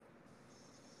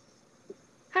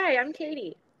Hi, I'm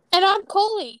Katie. And I'm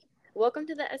Coley. Welcome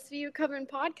to the SVU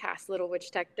podcast, Little Witch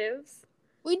Detectives.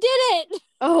 We did it!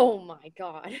 Oh my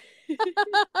god.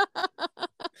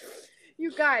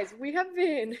 You guys, we have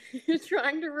been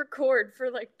trying to record for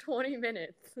like 20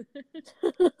 minutes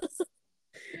and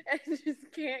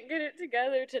just can't get it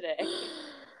together today.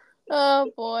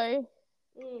 Oh boy.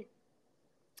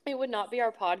 It would not be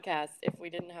our podcast if we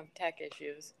didn't have tech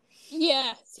issues.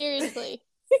 Yeah, seriously.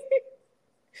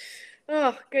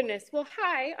 Oh, goodness. Well,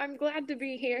 hi, I'm glad to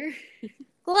be here.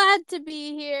 Glad to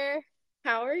be here.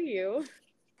 How are you?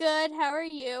 Good, how are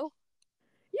you?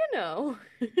 You know,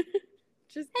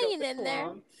 just going Hanging in there.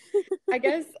 along. I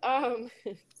guess,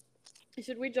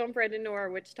 should we jump right into our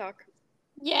witch talk?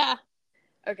 Yeah.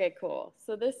 Okay, cool.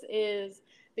 So this is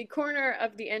the corner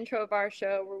of the intro of our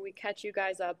show where we catch you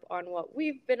guys up on what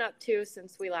we've been up to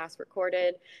since we last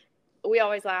recorded. We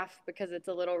always laugh because it's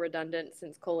a little redundant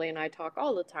since Coley and I talk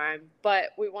all the time, but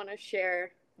we want to share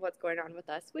what's going on with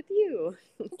us with you.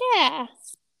 Yeah.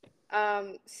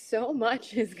 So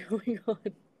much is going on.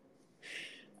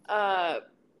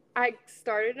 I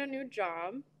started a new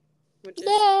job, which is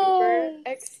super Yay!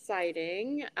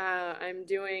 exciting. I'm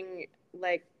doing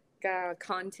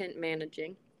content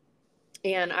managing,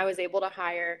 and I was able to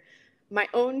hire my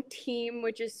own team,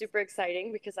 which is super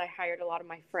exciting because I hired a lot of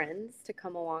my friends to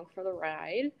come along for the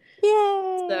ride.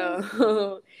 Yay!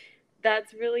 So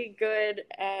that's really good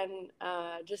and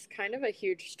just kind of a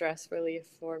huge stress relief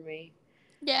for me.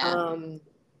 Yeah.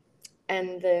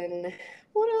 And then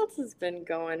what else has been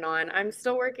going on? I'm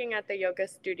still working at the yoga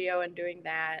studio and doing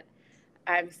that.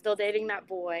 I'm still dating that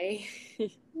boy.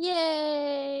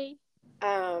 Yay!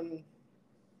 um,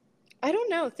 I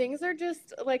don't know. Things are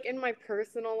just like in my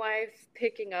personal life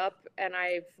picking up, and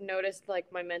I've noticed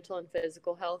like my mental and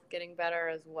physical health getting better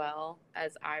as well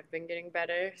as I've been getting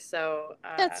better. So,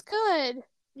 That's good.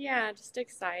 yeah, just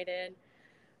excited.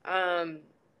 Um,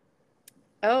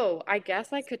 oh, I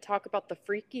guess I could talk about the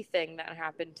freaky thing that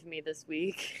happened to me this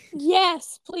week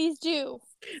Yes, please do.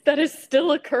 that is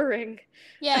still occurring.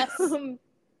 Yes. Um,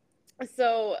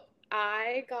 so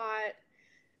I got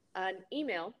an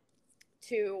email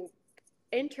to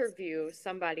interview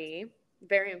somebody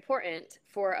very important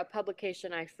for a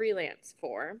publication I freelance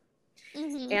for.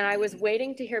 Mm-hmm. And I was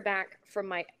waiting to hear back from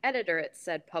my editor at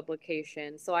said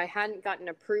publication, so I hadn't gotten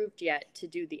approved yet to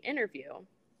do the interview.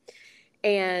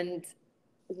 And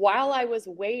while I was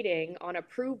waiting on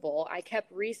approval, I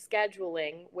kept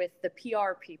rescheduling with the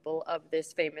PR people of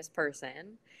this famous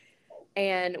person.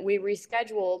 And we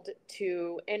rescheduled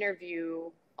to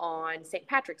interview on St.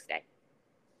 Patrick's Day.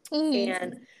 Mm-hmm.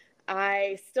 And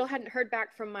I still hadn't heard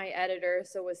back from my editor,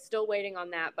 so was still waiting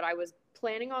on that, but I was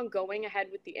planning on going ahead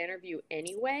with the interview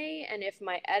anyway, and if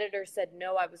my editor said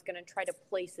no, I was going to try to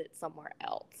place it somewhere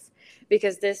else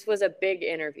because this was a big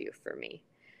interview for me.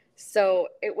 So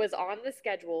it was on the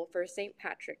schedule for St.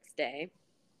 Patrick's Day,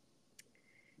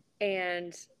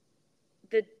 and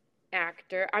the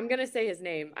actor, I'm going to say his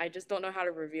name, I just don't know how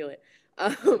to reveal it.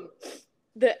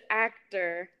 The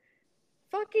actor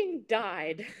fucking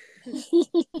died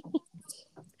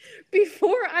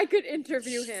before I could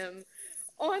interview him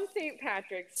on St.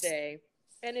 Patrick's Day.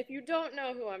 And if you don't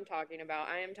know who I'm talking about,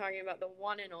 I am talking about the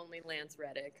one and only Lance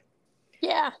Reddick.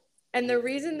 Yeah. And the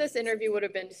reason this interview would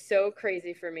have been so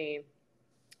crazy for me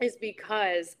is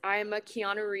because I'm a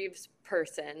Keanu Reeves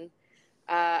person.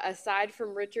 Aside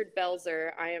from Richard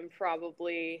Belzer, I am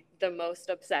probably the most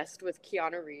obsessed with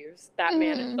Keanu Reeves. That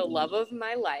man is the love of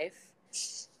my life.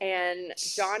 And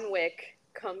John Wick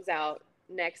comes out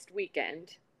next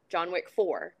weekend, John Wick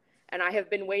 4. And I have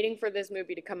been waiting for this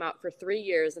movie to come out for 3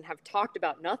 years and have talked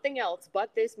about nothing else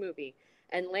but this movie.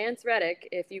 And Lance Reddick,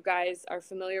 if you guys are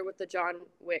familiar with the John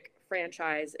Wick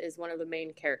franchise, is one of the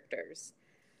main characters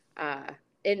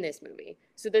in this movie.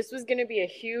 So this was going to be a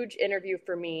huge interview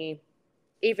for me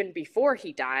even before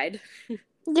he died.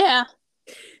 Yeah.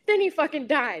 Then he fucking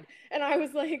died. And I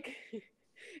was like,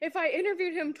 if I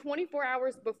interviewed him 24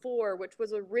 hours before, which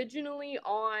was originally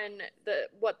on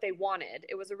what they wanted,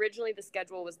 it was originally the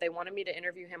schedule was they wanted me to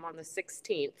interview him on the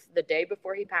 16th, the day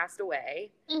before he passed away.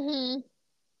 Mm-hmm.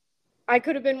 I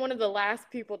could have been one of the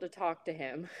last people to talk to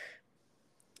him.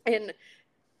 And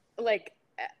like,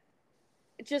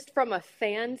 just from a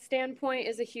fan standpoint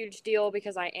is a huge deal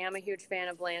because I am a huge fan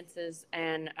of Lance's,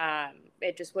 and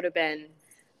it just would have been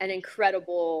an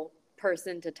incredible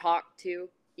person to talk to,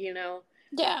 you know?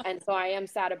 Yeah. And so I am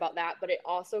sad about that, but it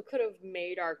also could have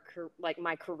made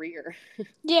my career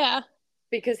Yeah.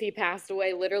 because he passed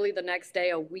away literally the next day,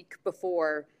 a week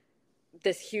before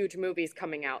this huge movie's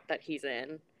coming out that he's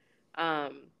in.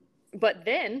 But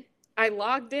then I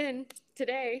logged in to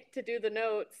today to do the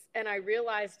notes, and I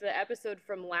realized the episode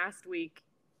from last week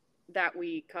that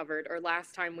we covered, or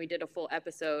last time we did a full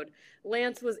episode,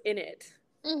 Lance was in it.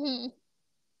 Mm-hmm.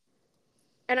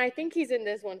 And I think he's in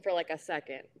this one for like a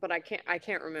second, but I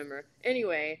can't remember.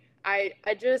 Anyway, I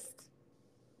just,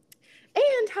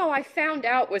 and how I found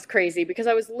out was crazy because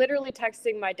I was literally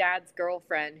texting my dad's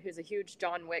girlfriend, who's a huge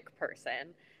John Wick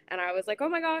person. And I was like, oh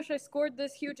my gosh, I scored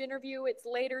this huge interview. It's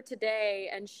later today.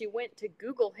 And she went to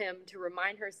Google him to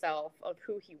remind herself of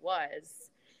who he was.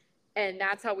 And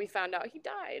that's how we found out he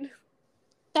died.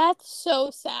 That's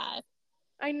so sad.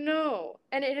 I know.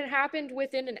 And it had happened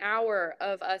within an hour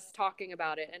of us talking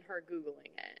about it and her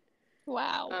Googling it.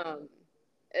 Wow.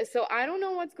 So I don't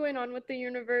know what's going on with the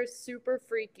universe. Super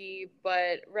freaky,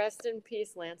 but rest in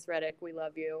peace, Lance Reddick. We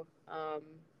love you.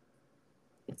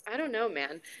 I don't know,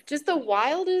 man. Just the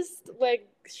wildest, like,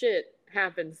 shit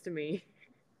happens to me.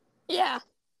 Yeah.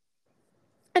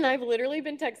 And I've literally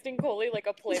been texting Coley, like,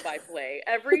 a play-by-play.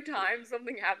 Every time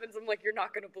something happens, I'm like, you're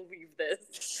not going to believe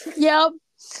this. Yep.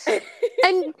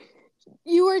 And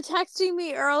you were texting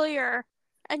me earlier,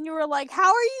 and you were like,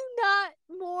 how are you not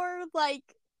more, like,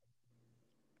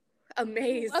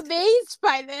 amazed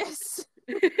by this?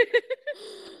 Because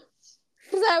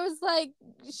I was like,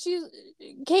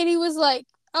 Katie was like,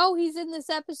 oh, he's in this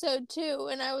episode too.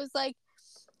 And I was like,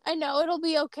 I know, it'll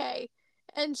be okay.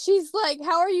 And she's like,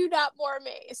 how are you not more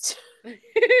amazed?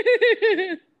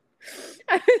 I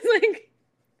was like,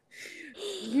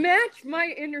 match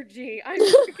my energy. I'm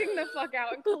freaking the fuck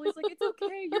out. And Coley's like, it's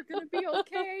okay. You're going to be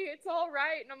okay. It's all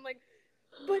right. And I'm like,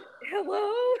 but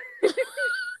hello?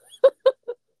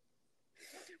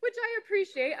 Which I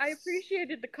appreciate. I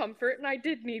appreciated the comfort, and I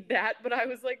did need that. But I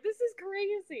was like, this is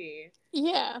crazy.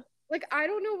 Yeah. Like, I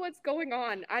don't know what's going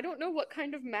on. I don't know what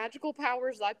kind of magical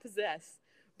powers I possess.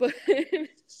 But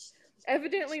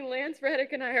evidently Lance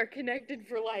Reddick and I are connected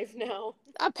for life now.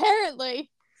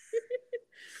 Apparently.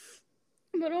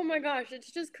 But oh my gosh,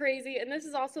 it's just crazy. And this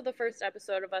is also the first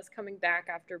episode of us coming back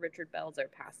after Richard Belzer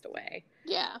passed away.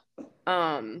 Yeah.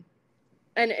 And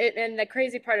the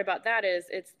crazy part about that is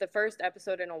it's the first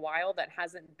episode in a while that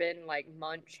hasn't been like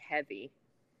Munch heavy.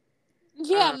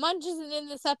 Yeah, Munch isn't in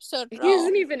this episode at all. He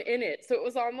isn't even in it. So it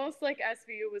was almost like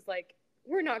SVU was like,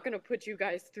 we're not going to put you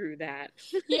guys through that.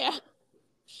 Yeah.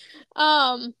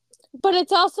 But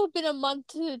it's also been a month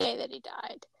to the day that he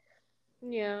died.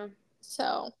 Yeah.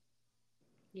 So.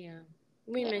 Yeah.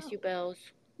 We miss you, Bells.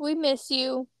 We miss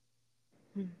you.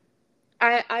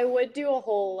 I would do a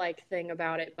whole like thing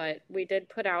about it, but we did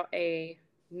put out a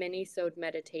mini-sode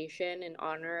meditation in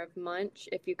honor of Munch,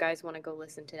 if you guys want to go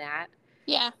listen to that.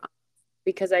 Yeah.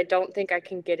 Because I don't think I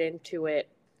can get into it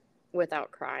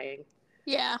without crying.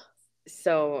 Yeah.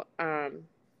 So, I'm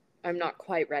not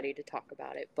quite ready to talk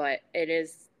about it, but it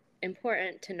is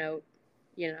important to note,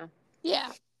 you know.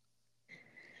 Yeah.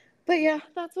 But yeah,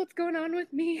 that's what's going on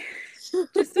with me.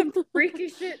 Just some freaky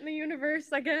shit in the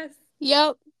universe, I guess.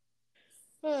 Yep.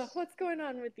 What's going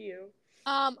on with you?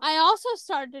 I also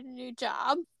started a new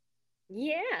job.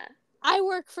 Yeah. I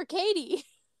work for Katie.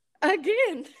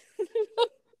 Again.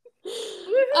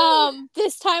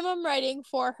 This time I'm writing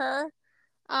for her.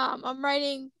 I'm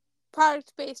writing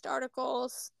product-based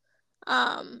articles.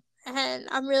 And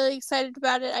I'm really excited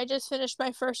about it. I just finished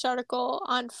my first article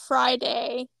on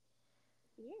Friday.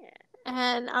 Yeah.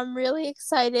 And I'm really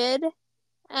excited.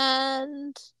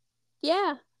 And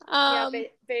yeah.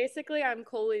 Basically I'm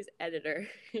Coley's editor.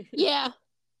 Yeah.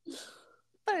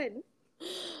 Fun.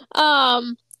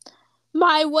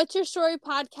 My What's Your Story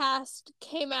podcast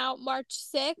came out March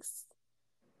 6th.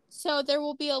 So there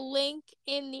will be a link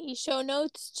in the show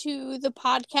notes to the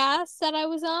podcast that I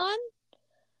was on.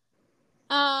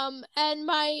 And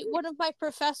one of my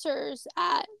professors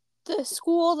at the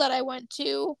school that I went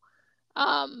to,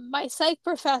 my psych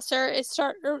professor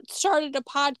started a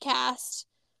podcast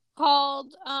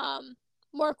called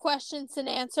More Questions Than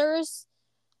Answers,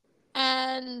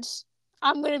 and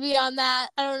I'm going to be on that.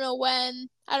 I don't know when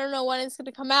it's going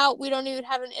to come out. We don't even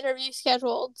have an interview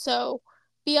scheduled, so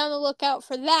be on the lookout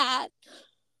for that.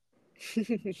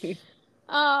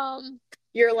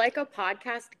 You're like a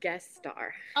podcast guest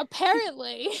star.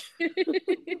 Apparently.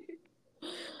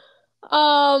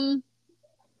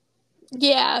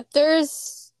 Yeah,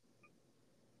 there's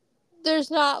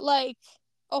not like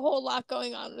a whole lot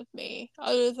going on with me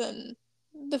other than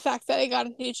the fact that I got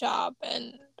a new job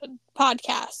and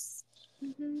podcasts.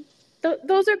 Mm-hmm.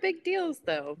 Those are big deals,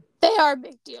 though. They are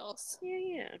big deals.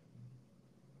 Yeah.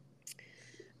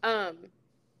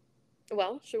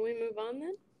 Well, should we move on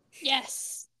then?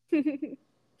 Yes.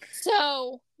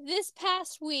 So, this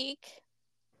past week,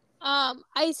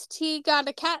 Ice-T got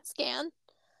a CAT scan.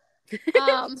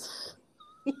 Um,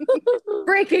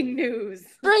 Breaking news.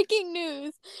 Breaking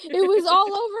news. It was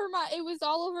all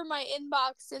over my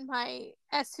inbox in my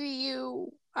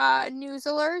SVU news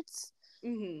alerts.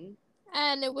 Mm-hmm.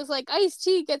 And it was like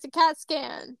Ice-T gets a CAT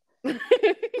scan. I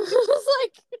was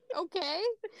like, okay.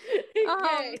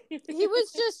 Okay. He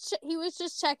was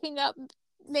just checking up,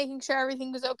 making sure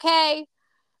everything was okay.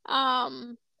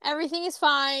 Everything is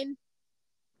fine.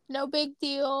 No big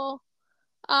deal.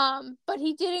 But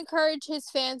he did encourage his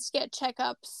fans to get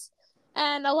checkups.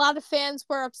 And a lot of fans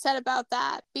were upset about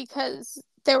that because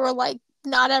they were like,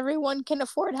 not everyone can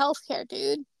afford healthcare,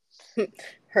 dude.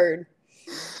 Heard.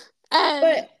 And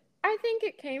But I think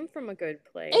it came from a good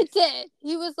place. it did.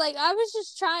 He was like, I was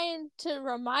just trying to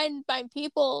remind my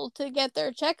people to get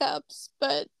their checkups,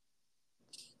 but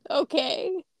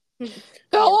okay.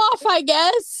 Go off, I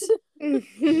guess.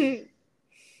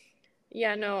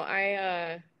 Yeah, no,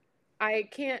 I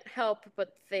can't help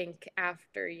but think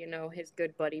after, his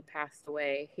good buddy passed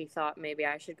away, he thought maybe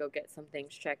I should go get some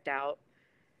things checked out.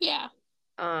 Yeah.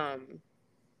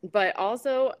 But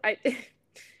also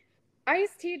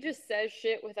Ice-T just says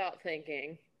shit without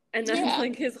thinking. And that's Yeah.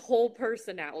 like his whole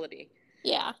personality.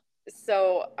 Yeah.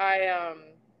 So I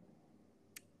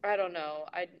don't know.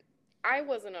 I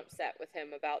wasn't upset with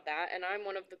him about that, and I'm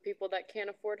one of the people that can't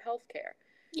afford health care.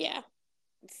 Yeah.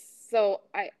 So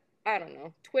I don't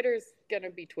know. Twitter's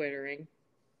gonna be twittering.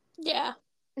 Yeah.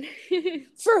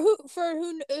 For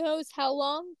who knows how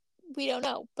long? We don't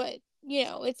know, but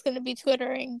it's gonna be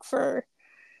twittering for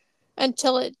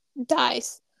until it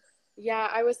dies. Yeah,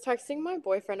 I was texting my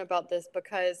boyfriend about this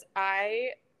because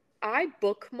I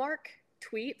bookmark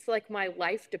tweets like my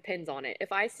life depends on it.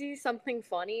 If I see something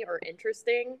funny or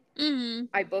interesting,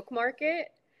 I bookmark it.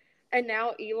 And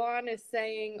now Elon is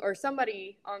saying, or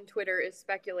somebody on Twitter is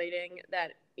speculating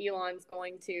that Elon's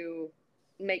going to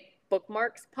make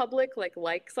bookmarks public like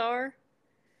likes are.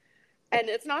 And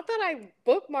it's not that I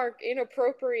bookmark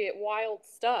inappropriate, wild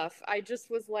stuff. I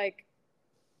just was like,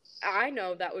 I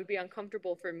know that would be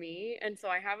uncomfortable for me. And so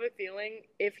I have a feeling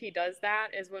if he does that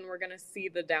is when we're going to see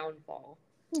the downfall.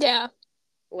 Yeah.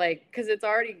 Like, because it's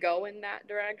already going that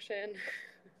direction.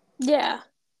 Yeah.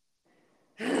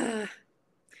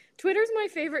 Twitter's my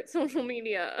favorite social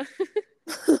media.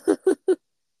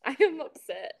 I am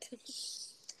upset.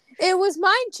 It was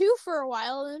mine too for a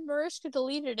while, and then Mariska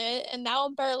deleted it, and now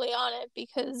I'm barely on it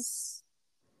because,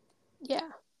 yeah.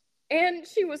 And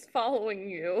she was following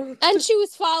you. And she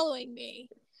was following me.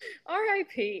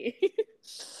 R.I.P.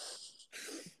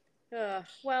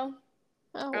 Well.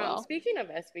 Oh, well. Speaking of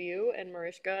SVU and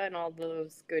Mariska and all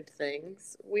those good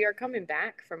things, we are coming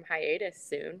back from hiatus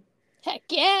soon. Heck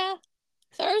yeah.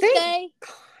 Thursday. Thank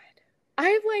God.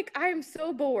 I'm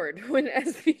so bored when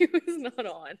SVU is not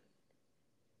on.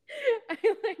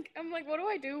 I'm like, what do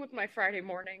I do with my Friday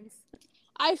mornings?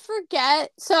 I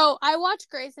forget. So I watch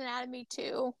Grey's Anatomy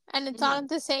too, and it's on at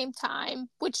the same time,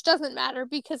 which doesn't matter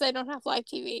because I don't have live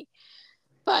TV.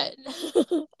 But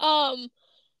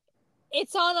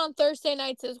it's on Thursday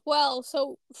nights as well.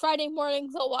 So Friday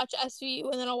mornings I'll watch SVU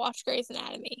and then I'll watch Grey's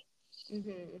Anatomy.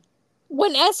 Mm-hmm.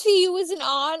 When SVU isn't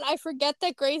on, I forget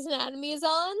that Grey's Anatomy is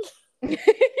on.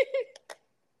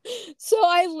 So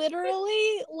I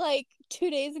literally,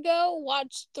 2 days ago,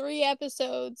 watched 3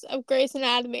 episodes of Grey's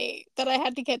Anatomy that I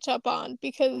had to catch up on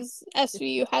because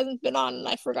SVU hasn't been on and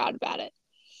I forgot about it.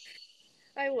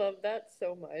 I love that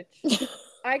so much.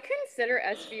 I consider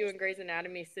SVU and Grey's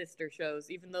Anatomy sister shows,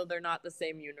 even though they're not the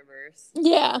same universe.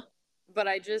 Yeah. But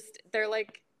they're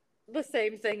like the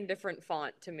same thing, different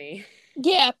font to me.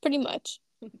 Yeah, pretty much.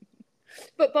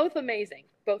 But both amazing.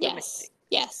 Yes.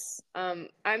 Yes.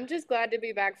 I'm just glad to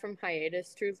be back from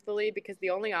hiatus, truthfully, because the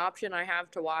only option I have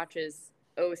to watch is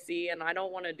OC, and I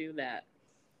don't want to do that.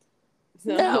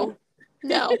 So...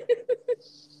 No.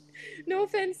 No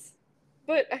offense,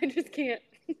 but I just can't.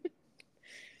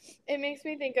 It makes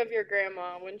me think of your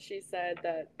grandma when she said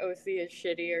that OC is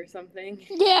shitty or something.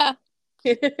 Yeah.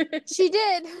 She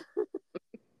did.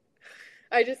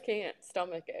 I just can't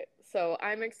stomach it. So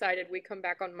I'm excited. We come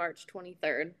back on March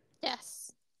 23rd.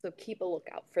 Yes. So keep a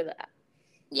lookout for that.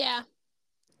 Yeah.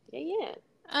 Yeah.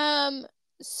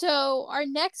 So our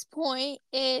next point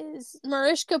is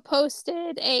Mariska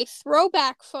posted a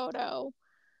throwback photo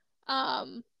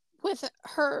with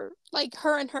her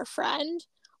and her friend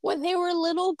when they were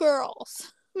little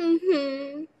girls.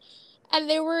 Mm-hmm. And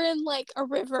they were in a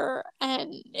river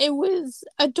and it was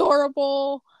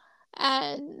adorable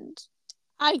and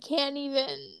I can't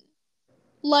even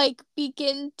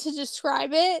begin to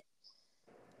describe it.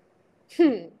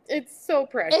 It's so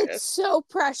precious. It's so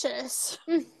precious.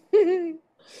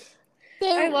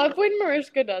 I love when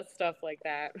Mariska does stuff like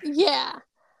that. Yeah.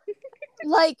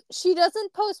 Like, she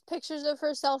doesn't post pictures of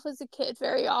herself as a kid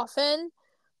very often,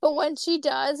 but when she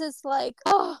does, it's like,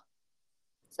 oh,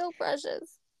 so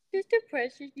precious. Just a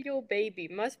precious little baby.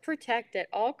 Must protect at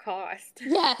all costs.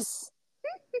 Yes.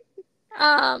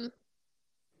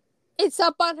 It's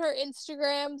up on her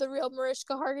Instagram, The Real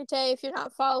Mariska Hargitay. If you're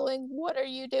not following, what are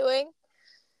you doing?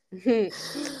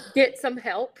 Get some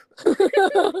help.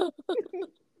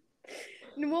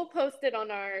 And we'll post it on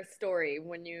our story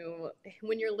when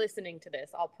you're listening to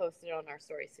this. I'll post it on our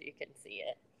story so you can see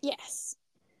it. Yes.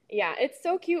 Yeah, it's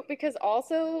so cute because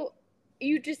also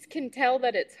you just can tell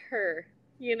that it's her,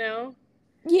 you know?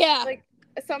 Yeah. Like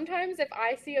sometimes if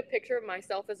I see a picture of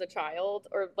myself as a child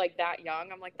or like that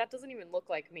young, I'm like, that doesn't even look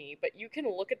like me. But you can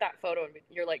look at that photo and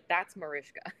you're like, that's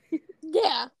Mariska.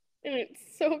 Yeah. And it's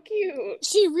so cute.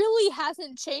 She really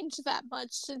hasn't changed that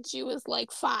much since she was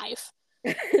like 5.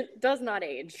 Does not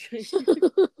age.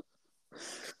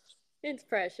 It's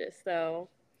precious though.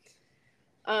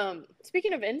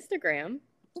 Speaking of Instagram,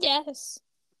 Yes.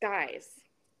 guys,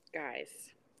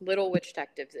 little witch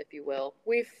detectives, if you will,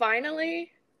 we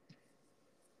finally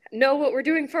know what we're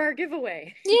doing for our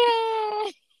giveaway.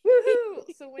 Yay! Woohoo!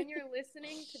 So when you're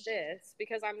listening to this,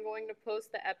 because I'm going to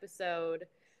post the episode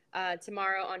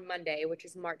tomorrow on Monday, which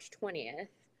is March 20th,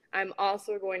 I'm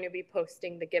also going to be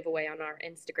posting the giveaway on our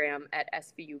Instagram at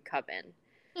SVU Coven.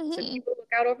 Mm-hmm. So people look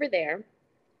out over there.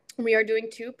 We are doing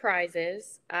 2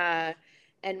 prizes, and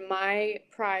my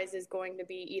prize is going to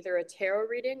be either a tarot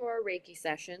reading or a Reiki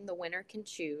session. The winner can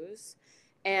choose.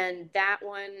 And that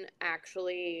one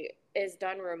actually is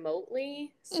done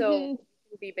remotely, so it can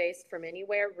be based from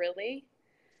anywhere, really.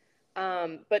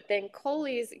 But then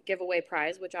Coley's giveaway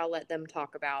prize, which I'll let them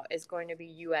talk about, is going to be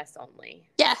US only.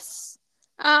 Yes.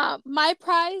 My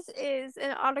prize is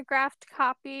an autographed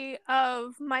copy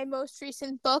of my most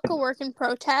recent book, A Work in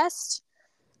Protest.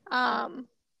 Yeah.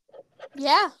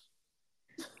 Yeah.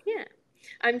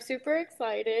 I'm super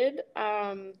excited.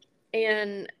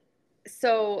 And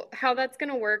so how that's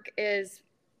going to work is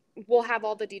we'll have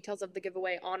all the details of the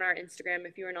giveaway on our Instagram.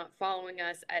 If you are not following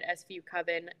us at SVU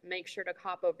Coven, make sure to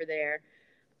hop over there.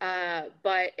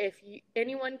 But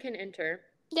anyone can enter.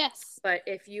 Yes. But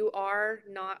if you are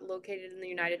not located in the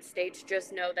United States,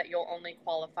 just know that you'll only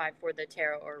qualify for the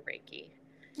tarot or Reiki.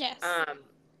 Yes.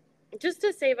 Just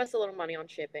to save us a little money on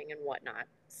shipping and whatnot.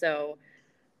 So,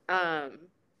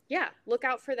 yeah, look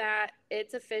out for that.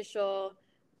 It's official.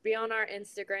 Be on our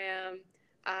Instagram.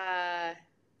 I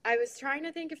was trying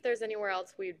to think if there's anywhere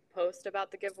else we'd post about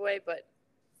the giveaway, but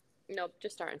nope,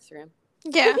 just our Instagram.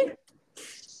 Yeah.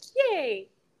 Yay!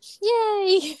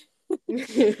 Yay!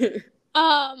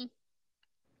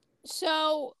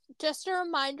 So just a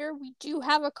reminder, we do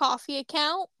have a coffee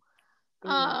account.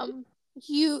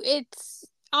 It's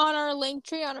on our link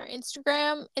tree on our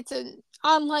Instagram. It's an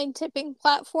online tipping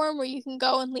platform where you can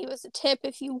go and leave us a tip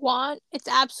if you want. It's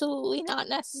absolutely not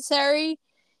necessary.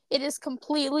 It is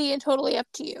completely and totally up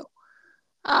to you.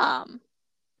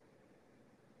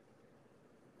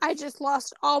 I just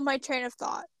lost all my train of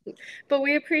thought. But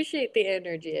we appreciate the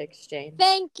energy exchange.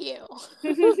 Thank you.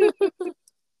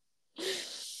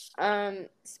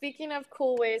 Speaking of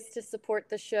cool ways to support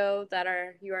the show that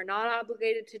you are not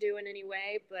obligated to do in any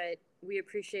way, but we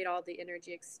appreciate all the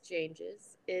energy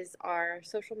exchanges, is our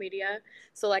social media.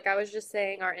 So like I was just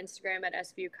saying, our Instagram at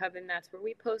SVU Coven, that's where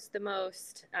we post the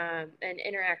most and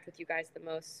interact with you guys the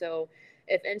most. So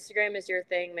if Instagram is your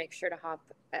thing, make sure to hop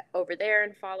over there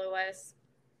and follow us.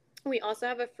 We also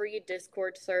have a free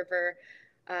Discord server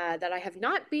that I have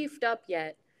not beefed up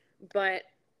yet, but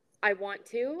I want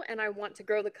to, and I want to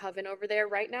grow the coven over there.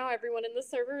 Right now, everyone in the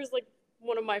server is like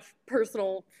one of my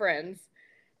personal friends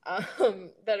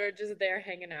that are just there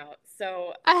hanging out.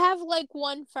 So I have like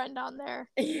one friend on there.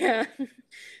 Yeah.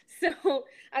 So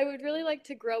I would really like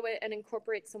to grow it and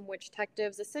incorporate some witch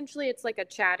detectives. Essentially, it's like a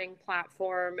chatting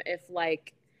platform. If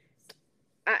like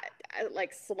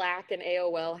like Slack and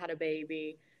AOL had a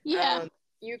baby. Yeah.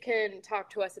 You can talk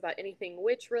to us about anything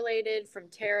witch related, from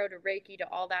tarot to Reiki to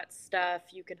all that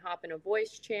stuff. You can hop in a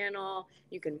voice channel.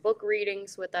 You can book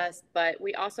readings with us, but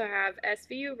we also have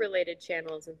SVU related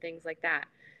channels and things like that.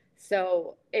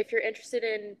 So if you're interested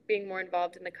in being more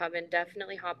involved in the coven,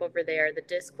 definitely hop over there. The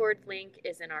Discord link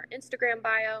is in our Instagram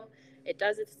bio. It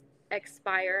does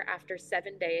expire after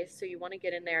 7 days, so you want to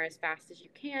get in there as fast as you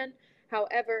can.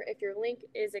 However, if your link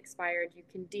is expired, you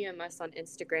can DM us on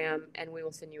Instagram and we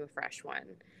will send you a fresh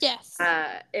one. Yes.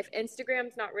 If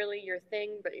Instagram's not really your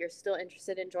thing, but you're still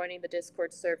interested in joining the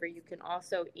Discord server, you can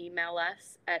also email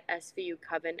us at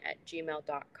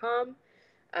svucoven@gmail.com.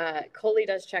 Coley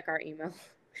does check our email.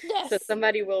 So Yes.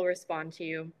 somebody will respond to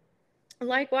you.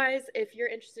 Likewise, if you're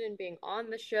interested in being on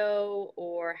the show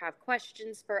or have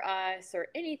questions for us or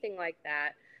anything like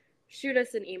that, shoot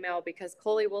us an email because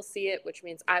Coley will see it, which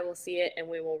means I will see it and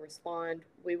we will respond.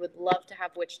 We would love to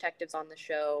have witch detectives on the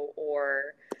show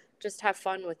or just have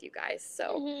fun with you guys.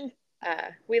 So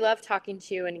we love talking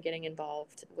to you and getting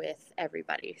involved with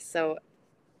everybody. So,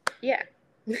 yeah.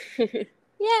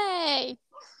 Yay!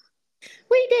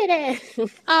 We did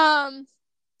it!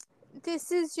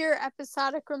 This is your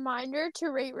episodic reminder to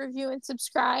rate, review, and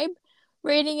subscribe.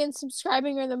 Rating and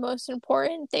subscribing are the most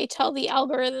important. They tell the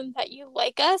algorithm that you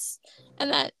like us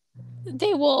and that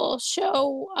they will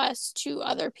show us to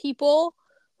other people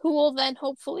who will then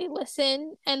hopefully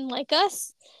listen and like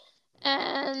us.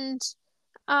 And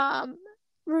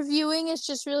reviewing is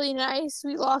just really nice.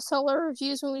 We lost all our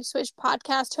reviews when we switched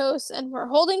podcast hosts, and we're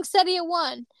holding steady at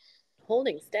 1.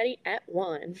 Holding steady at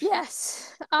 1.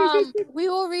 Yes. We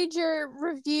will read your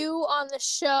review on the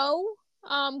show.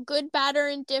 Good, bad, or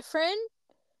indifferent.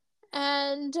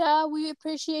 And we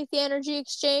appreciate the energy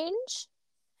exchange.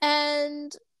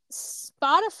 And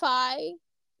Spotify.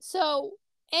 So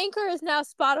Anchor is now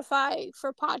Spotify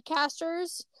for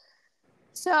podcasters.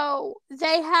 So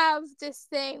they have this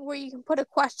thing where you can put a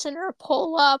question or a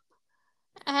poll up,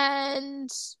 and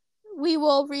we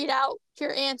will read out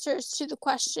your answers to the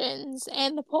questions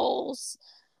and the polls.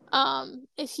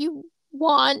 If you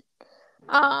want,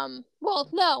 well,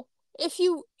 no, if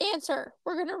you answer,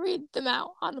 we're going to read them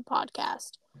out on the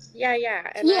podcast.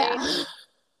 Yeah. And yeah.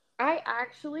 I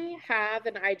actually have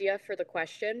an idea for the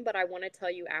question, but I want to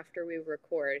tell you after we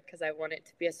record because I want it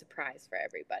to be a surprise for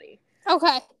everybody.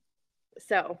 Okay.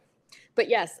 So, but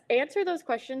yes, answer those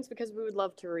questions because we would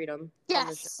love to read them on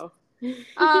the show.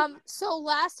 So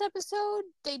last episode,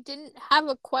 they didn't have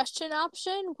a question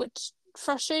option, which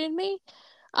frustrated me.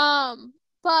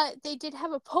 But they did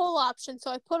have a poll option,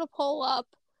 so I put a poll up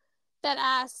that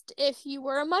asked if you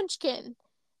were a munchkin.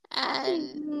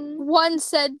 And one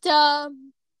said duh,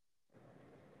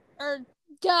 or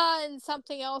duh and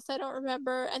something else I don't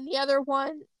remember, and the other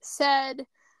one said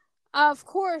of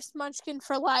course Munchkin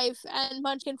for life, and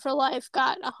Munchkin for life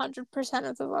got 100%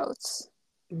 of the votes.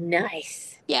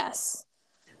 Nice. Yes.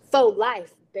 Faux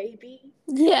life, baby.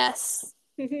 Yes.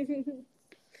 I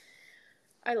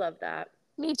love that.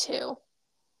 Me too.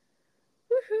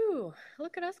 Woohoo.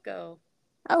 Look at us go.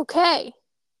 Okay.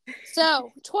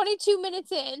 So, 22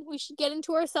 minutes in, we should get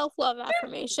into our self-love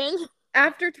affirmation.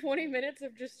 After 20 minutes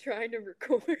of just trying to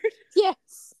record.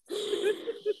 Yes.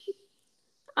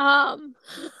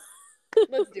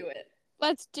 Let's do it.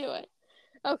 Let's do it.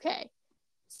 Okay.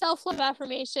 Self-love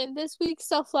affirmation. This week's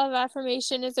self-love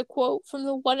affirmation is a quote from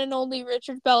the one and only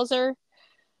Richard Belzer.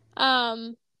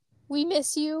 We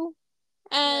miss you,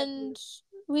 and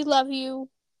we love you.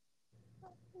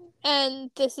 And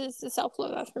this is the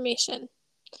self-love affirmation.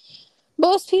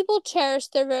 Most people cherish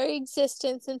their very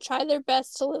existence and try their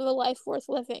best to live a life worth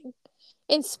living.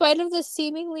 In spite of the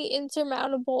seemingly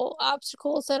insurmountable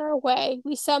obstacles in our way,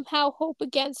 we somehow hope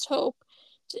against hope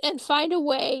and find a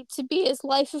way to be as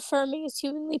life-affirming as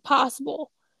humanly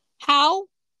possible. How?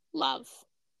 Love.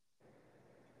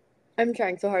 I'm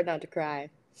trying so hard not to cry.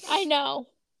 I know.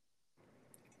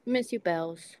 Miss you,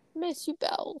 Bells. Miss you,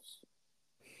 Bells.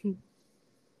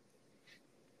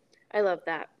 I love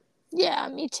that. Yeah,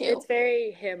 me too. It's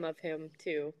very him of him,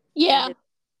 too. Yeah.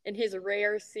 In his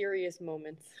rare, serious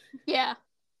moments. Yeah.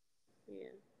 Yeah.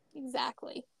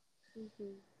 Exactly.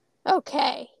 Mm-hmm.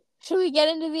 Okay. Should we get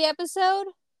into the episode?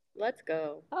 Let's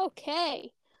go.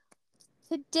 Okay.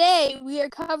 Today we are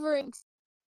covering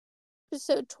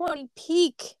episode 20,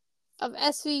 Pique of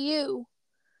SVU.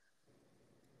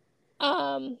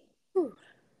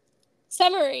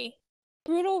 Summary.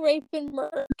 Brutal rape and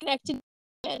murder connected to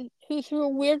a man who, through a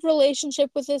weird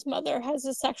relationship with his mother, has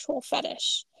a sexual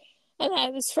fetish. And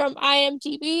that is from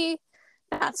IMDb,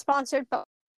 not sponsored by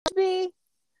IMDb.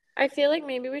 I feel like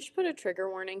maybe we should put a trigger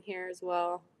warning here as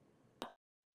well.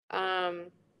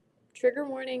 Trigger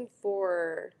warning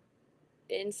for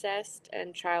incest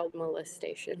and child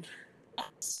molestation.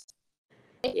 Yes.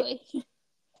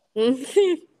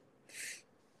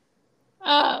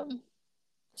 Yeah.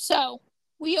 So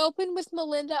we open with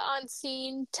Melinda on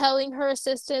scene telling her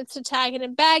assistants to tag it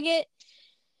and bag it,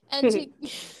 and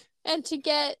to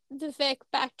get the Vic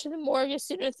back to the morgue as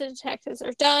soon as the detectives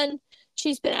are done.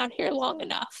 She's been out here long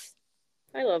enough.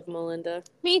 I love Melinda.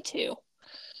 Me too.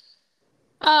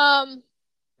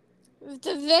 The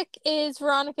Vic is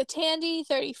Veronica Tandy,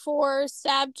 34,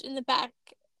 stabbed in the back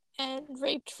and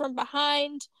raped from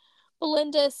behind.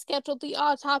 Belinda scheduled the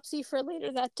autopsy for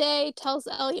later that day, tells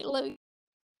Elliot Living.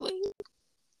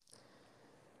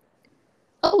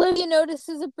 Olivia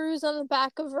notices a bruise on the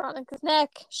back of Veronica's neck.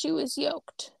 She was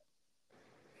yoked.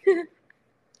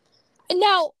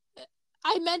 Now,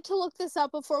 I meant to look this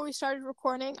up before we started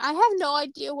recording. I have no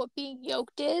idea what being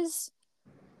yoked is.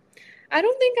 I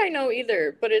don't think I know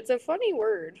either, but it's a funny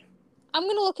word. I'm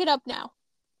going to look it up now.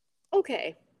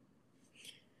 Okay.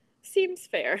 Seems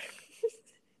fair.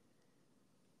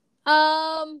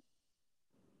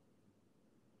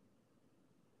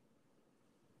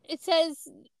 It says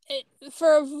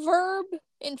for a verb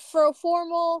and for a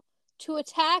formal, to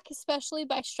attack, especially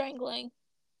by strangling.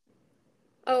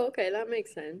 Oh, okay, that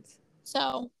makes sense.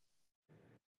 So,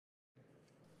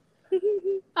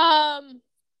 during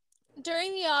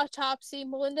the autopsy,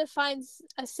 Melinda finds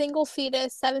a single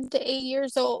fetus, 7 to 8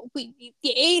 years old.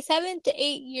 7 to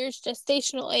 8 years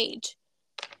gestational age.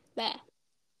 Bah.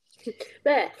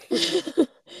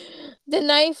 The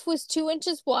knife was 2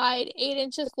 inches wide, 8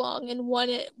 inches long, and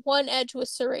one edge was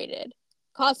serrated.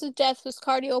 Cause of death was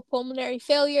cardiopulmonary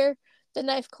failure. The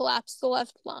knife collapsed the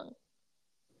left lung.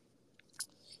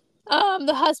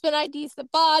 The husband IDs the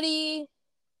body.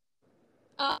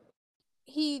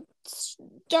 He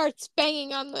starts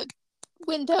banging on the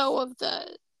window of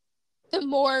the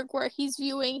morgue where he's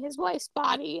viewing his wife's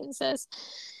body and says,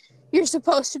 "You're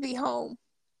supposed to be home."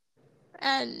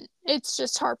 And it's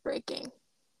just heartbreaking.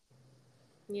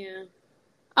 Yeah.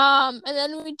 And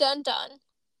then we done.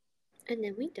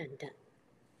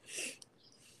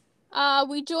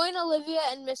 We join Olivia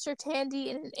and Mr. Tandy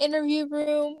in an interview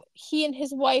room. He and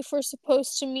his wife were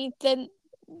supposed to meet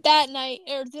that night,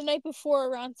 or the night before,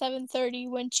 around 7:30.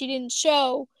 When she didn't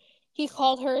show, he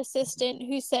called her assistant,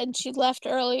 who said she left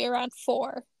early around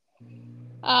 4.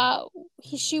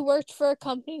 She worked for a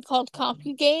company called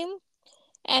CompuGame,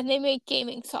 and they make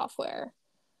gaming software.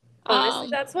 Honestly,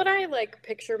 that's what I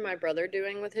picture my brother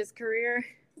doing with his career.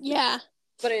 Yeah.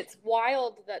 But it's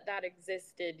wild that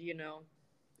existed,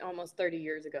 almost 30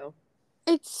 years ago.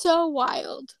 It's so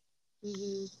wild.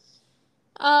 Mm-hmm.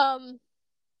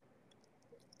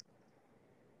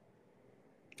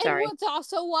 And what's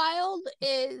also wild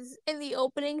is in the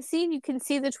opening scene, you can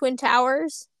see the Twin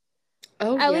Towers.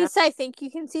 Oh, At least I think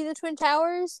you can see the Twin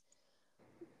Towers.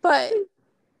 But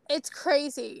it's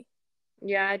crazy.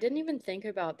 Yeah, I didn't even think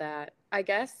about that. I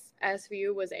guess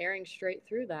SVU was airing straight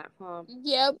through that, huh?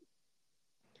 Yep.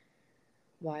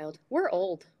 Wild. We're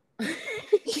old.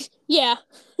 Yeah.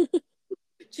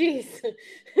 Jeez.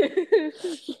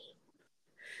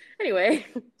 Anyway.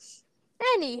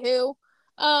 Anywho,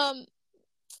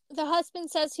 the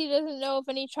husband says he doesn't know of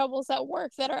any troubles at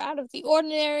work that are out of the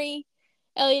ordinary.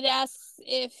 Elliot asks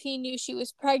if he knew she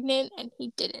was pregnant, and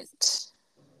he didn't.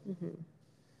 Mm-hmm.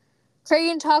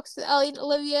 Cragen talks to Elliot and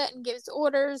Olivia and gives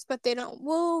orders, but they don't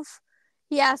move.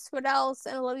 He asks what else,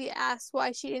 and Olivia asks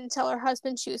why she didn't tell her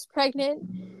husband she was pregnant.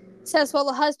 He says while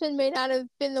the husband may not have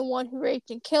been the one who raped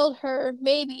and killed her,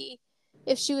 maybe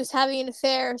if she was having an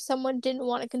affair, someone didn't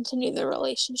want to continue the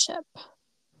relationship.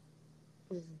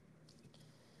 Mm-hmm.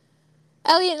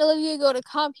 Elliot and Olivia go to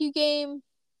CompuGame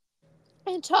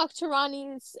and talk to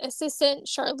Ronnie's assistant,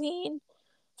 Charlene.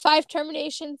 5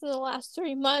 terminations in the last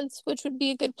 3 months, which would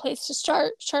be a good place to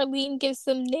start. Charlene gives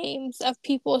them names of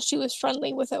people she was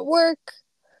friendly with at work.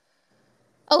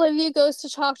 Olivia goes to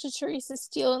talk to Teresa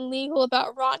Steele in legal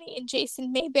about Ronnie and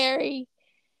Jason Mayberry,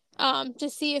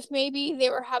 to see if maybe they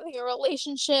were having a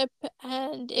relationship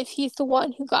and if he's the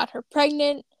one who got her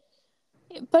pregnant.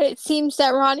 But it seems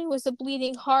that Ronnie was a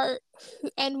bleeding heart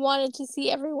and wanted to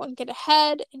see everyone get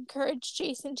ahead, encouraged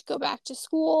Jason to go back to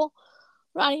school.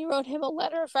 Ronnie wrote him a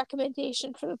letter of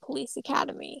recommendation for the police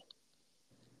academy.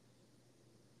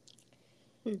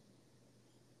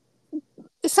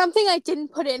 Something I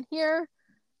didn't put in here,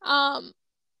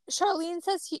 Charlene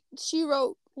says she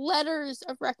wrote letters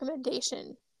of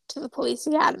recommendation to the police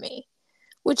academy,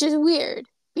 which is weird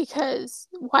because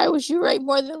why would you write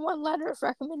more than one letter of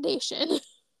recommendation?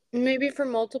 Maybe for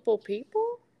multiple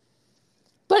people?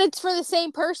 But it's for the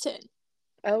same person.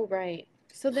 Oh, right.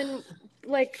 So then,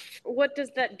 what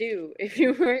does that do if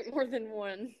you write more than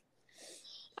one?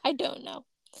 I don't know.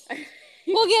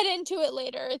 We'll get into it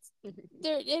later.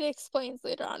 It explains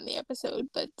later on in the episode,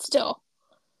 but still.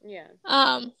 Yeah.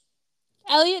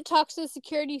 Elliot talks to the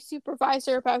security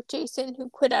supervisor about Jason, who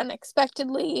quit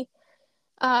unexpectedly.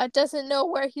 Doesn't know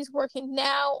where he's working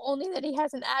now, only that he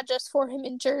has an address for him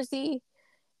in Jersey,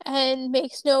 and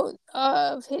makes note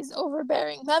of his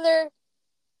overbearing mother.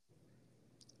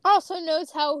 Also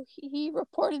knows how he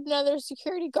reported another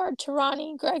security guard to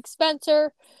Ronnie, Greg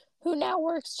Spencer, who now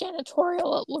works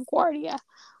janitorial at LaGuardia.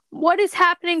 What is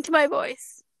happening to my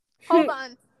voice? Hold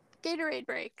on. Gatorade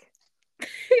break.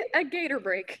 A gator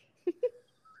break.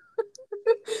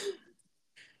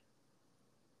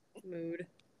 Mood.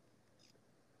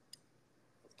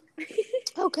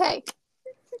 Okay.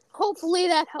 Hopefully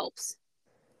that helps.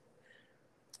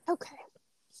 Okay.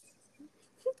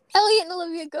 Elliot and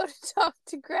Olivia go to talk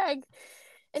to Greg,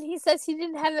 and he says he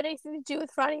didn't have anything to do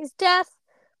with Ronnie's death,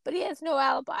 but he has no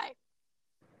alibi.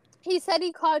 He said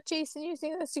he caught Jason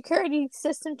using the security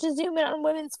system to zoom in on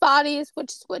women's bodies,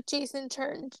 which is what Jason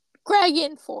turned Greg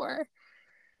in for.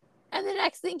 And the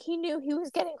next thing he knew, he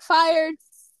was getting fired.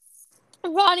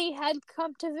 Ronnie had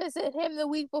come to visit him the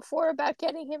week before about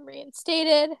getting him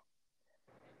reinstated.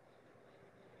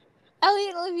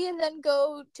 Elliot and Olivia then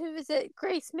go to visit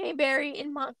Grace Mayberry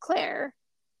in Montclair,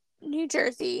 New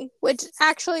Jersey, which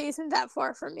actually isn't that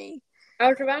far from me. I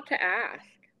was about to ask.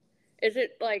 Is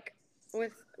it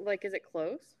is it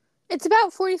close? It's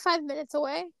about 45 minutes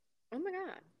away. Oh my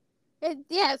god.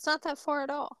 It's not that far at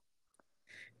all.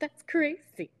 That's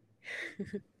crazy.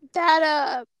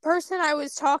 That person I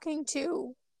was talking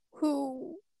to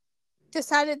who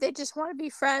decided they just want to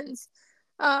be friends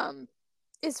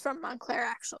is from Montclair,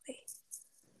 actually.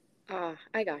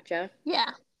 I gotcha.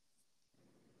 Yeah.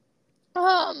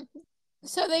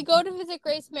 So they go to visit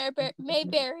Grace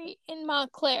Mayberry in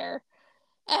Montclair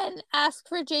and ask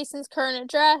for Jason's current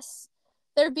address.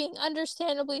 They're being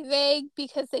understandably vague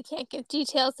because they can't give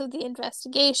details of the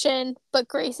investigation, but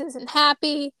Grace isn't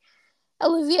happy.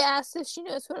 Olivia asks if she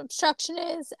knows what obstruction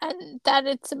is and that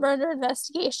it's a murder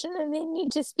investigation and they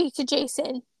need to speak to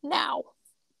Jason now.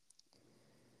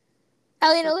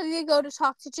 Ellie and Olivia go to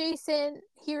talk to Jason.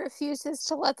 He refuses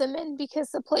to let them in because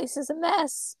the place is a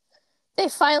mess. They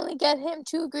finally get him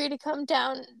to agree to come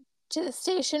down to the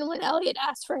station when Elliot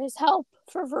asks for his help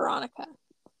for Veronica.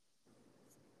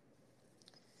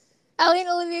 Ellie and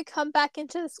Olivia come back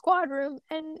into the squad room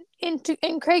and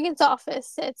in Cragen's office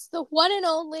sits the one and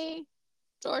only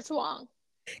George Wong.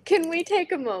 Can we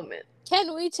take a moment?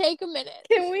 Can we take a minute?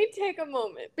 Can we take a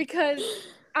moment? Because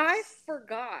I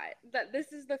forgot that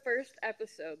this is the first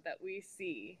episode that we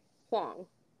see Huang.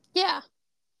 Yeah.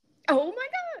 Oh my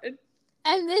god.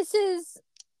 And this is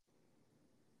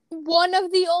one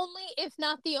of the only, if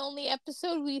not the only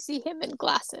episode we see him in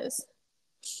glasses.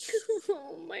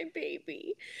 Oh, my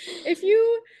baby. If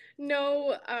you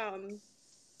know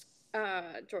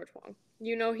George Wong,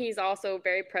 you know he's also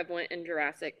very prevalent in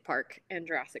Jurassic Park and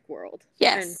Jurassic World.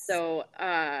 Yes. And so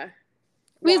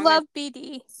we love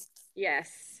BD.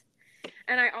 Yes.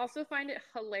 And I also find it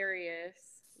hilarious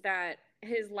that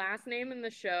his last name in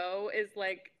the show is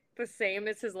like the same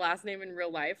as his last name in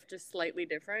real life, just slightly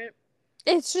different.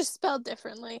 It's just spelled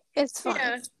differently. It's fine.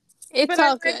 Yeah. It's but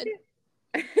all good.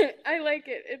 I like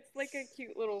it. It's like a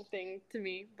cute little thing to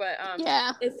me. But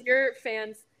yeah. If you're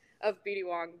fans of BD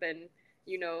Wong, then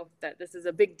you know that this is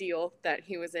a big deal that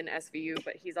he was in SVU,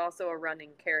 but he's also a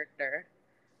running character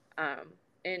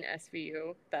in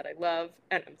SVU that I love,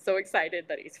 and I'm so excited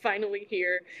that he's finally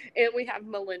here. And we have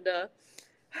Melinda.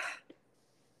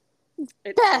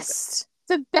 Best.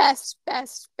 The best.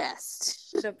 The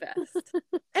best.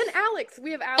 And Alex.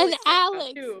 We have Alex. And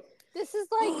Alex. Too. This is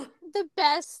like the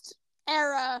best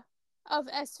era of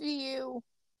SVU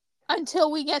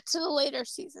until we get to the later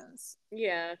seasons.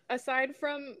 Yeah. Aside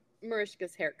from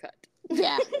Mariska's haircut.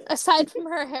 Yeah. Aside from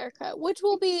her haircut, which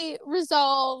will be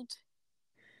resolved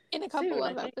in a couple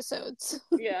of episodes.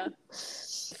 Yeah.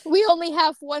 We only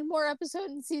have one more episode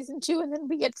in season 2 and then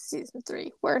we get to season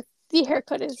 3 where the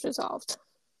haircut is resolved.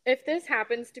 If this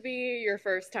happens to be your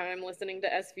first time listening to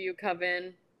SVU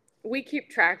Coven, we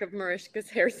keep track of Mariska's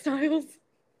hairstyles.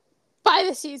 By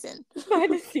the season.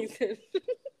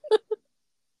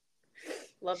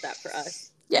 Love that for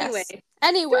us. Yes.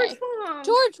 Anyway.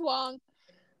 George Wong.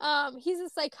 He's a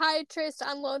psychiatrist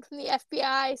on loan from the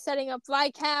FBI setting up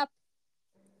VICAP.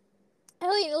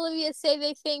 Ellie and Olivia say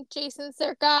they think Jason's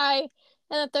their guy and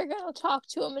that they're going to talk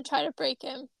to him and try to break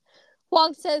him.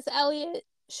 Wong says Elliot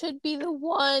should be the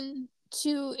one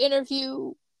to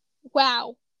interview.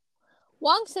 Wow.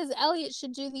 Wong says Elliot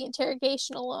should do the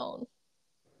interrogation alone.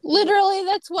 Literally,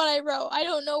 that's what I wrote. I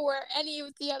don't know where any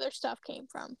of the other stuff came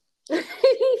from.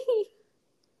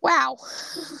 Wow.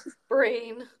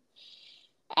 Brain.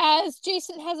 As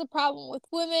Jason has a problem with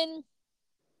women,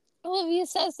 Olivia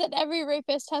says that every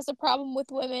rapist has a problem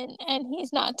with women and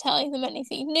he's not telling them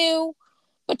anything new,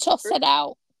 but she'll sit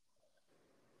out.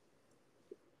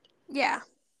 Yeah.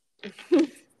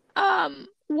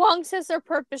 Wong says they're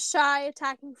purpose shy,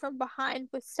 attacking from behind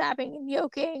with stabbing and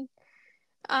yoking.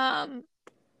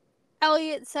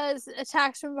 Elliot says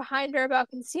attacks from behind are about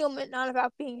concealment, not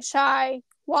about being shy.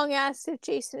 Wong asks if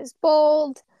Jason is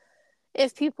bold,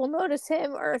 if people notice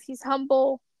him, or if he's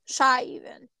humble, shy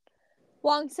even.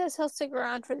 Wong says he'll stick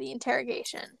around for the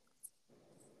interrogation.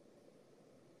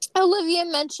 Olivia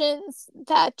mentions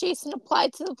that Jason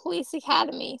applied to the police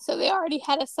academy, so they already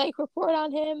had a psych report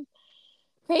on him.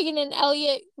 Cragen and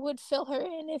Elliot would fill her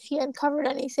in if he uncovered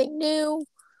anything new.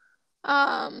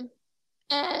 And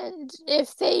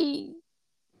if they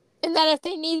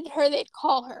needed her, they'd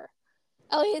call her.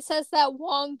 Elliot says that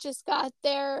Wong just got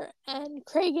there, and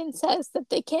Cragen says that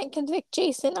they can't convict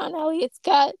Jason on Elliot's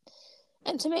gut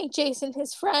and to make Jason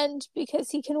his friend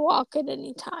because he can walk at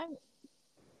any time.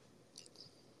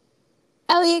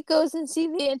 Elliot goes and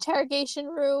sees the interrogation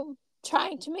room,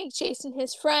 trying to make Jason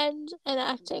his friend and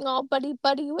acting all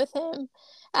buddy-buddy with him,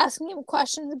 asking him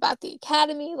questions about the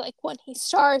academy, like when he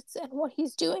starts and what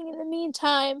he's doing in the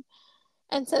meantime,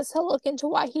 and says he'll look into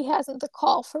why he hasn't the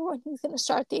call for when he's going to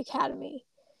start the academy.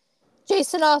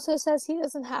 Jason also says he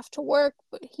doesn't have to work,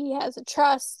 but he has a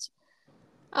trust.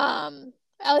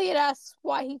 Elliot asks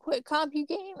why he quit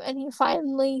CompuGame, and he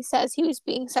finally says he was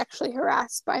being sexually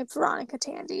harassed by Veronica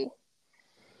Tandy.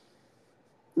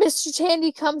 Mr.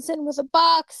 Tandy comes in with a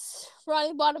box.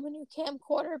 Ronnie bought him a new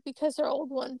camcorder because her old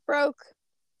one broke.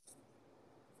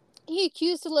 He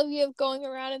accused Olivia of going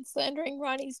around and slandering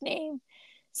Ronnie's name,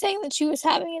 saying that she was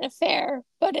having an affair,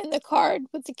 but in the card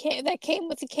with that came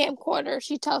with the camcorder,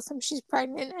 she tells him she's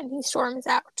pregnant and he storms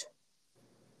out.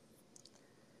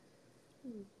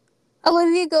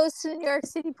 Olivia goes to the New York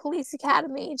City Police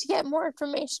Academy to get more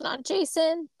information on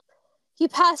Jason. He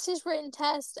passed his written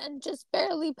test and just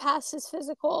barely passed his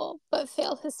physical, but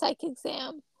failed his psych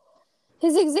exam.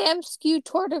 His exam skewed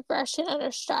toward aggression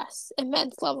under stress,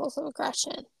 immense levels of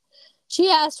aggression.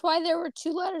 She asked why there were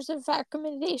 2 letters of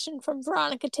recommendation from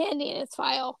Veronica Tandy in his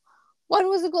file. One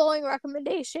was a glowing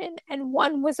recommendation, and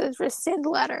one was a rescind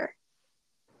letter.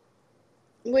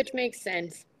 Which makes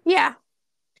sense. Yeah.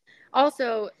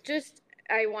 Also,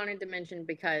 I wanted to mention,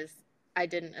 because I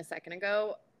didn't a second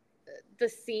ago, the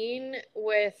scene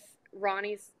with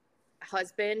Ronnie's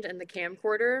husband and the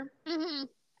camcorder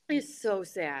is so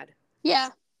sad. Yeah.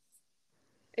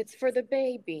 It's for the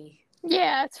baby.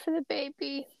 Yeah, it's for the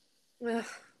baby. Ugh.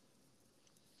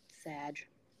 Sad.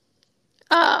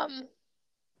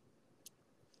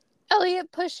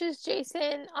 Elliot pushes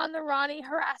Jason on the Ronnie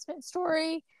harassment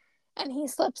story, and he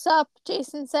slips up.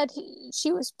 Jason said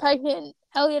she was pregnant.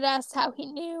 Elliot asked how he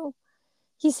knew.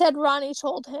 He said Ronnie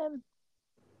told him.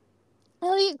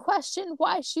 Elliot questioned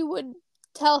why she would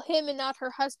tell him and not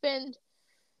her husband.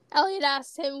 Elliot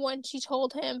asked him when she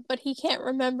told him, but he can't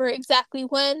remember exactly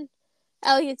when.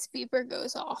 Elliot's beeper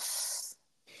goes off.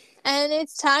 And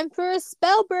it's time for a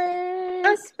spell break.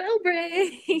 A spell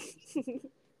break.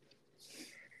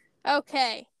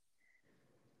 Okay.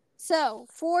 So,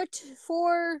 for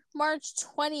March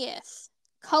 20th,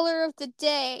 color of the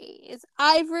day is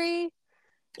ivory.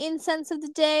 Incense of the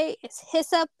day is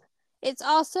hyssop. It's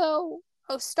also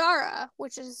Ostara,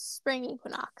 which is spring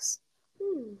equinox.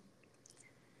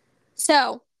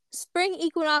 So, spring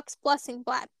equinox blessing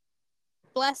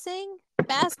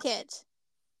basket.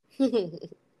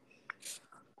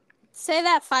 Say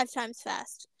that 5 times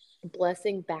fast.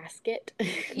 Blessing basket.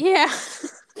 Yeah.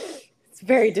 It's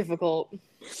very difficult.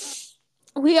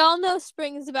 We all know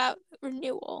spring is about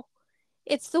renewal.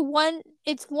 It's one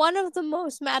of the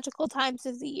most magical times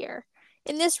of the year.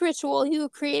 In this ritual, you will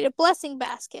create a blessing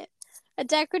basket, a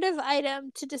decorative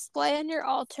item to display on your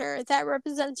altar that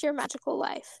represents your magical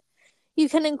life. You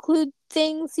can include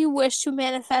things you wish to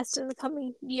manifest in the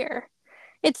coming year.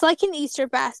 It's like an Easter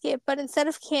basket, but instead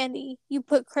of candy, you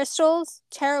put crystals,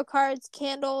 tarot cards,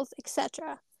 candles,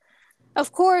 etc.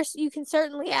 Of course, you can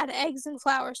certainly add eggs and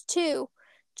flowers too.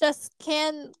 You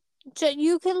can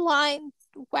line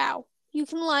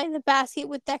the basket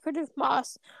with decorative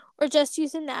moss, or just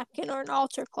use a napkin or an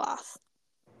altar cloth.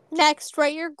 Next,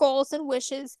 write your goals and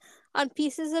wishes on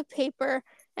pieces of paper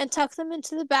and tuck them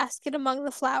into the basket among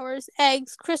the flowers,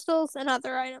 eggs, crystals, and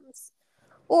other items.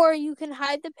 Or you can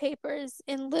hide the papers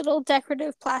in little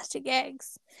decorative plastic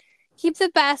eggs. Keep the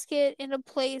basket in a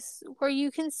place where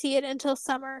you can see it until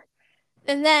summer.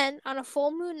 And then, on a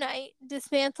full moon night,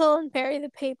 dismantle and bury the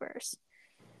papers.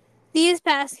 These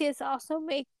baskets also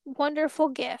make wonderful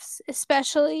gifts,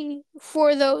 especially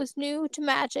for those new to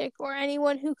magic or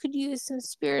anyone who could use some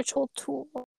spiritual tool.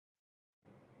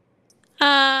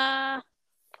 I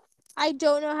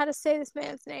don't know how to say this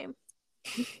man's name.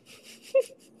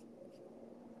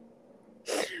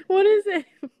 What is it?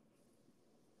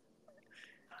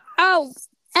 Oh,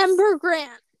 Ember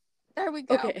Grant. There we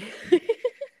go. Okay.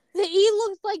 The E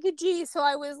looked like a G, so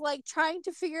I was trying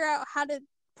to figure out how to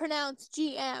pronounce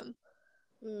GM.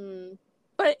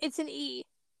 But it's an E.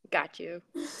 Got you.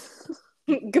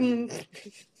 Gummergrant.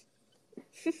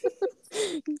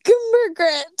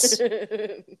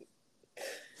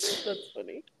 That's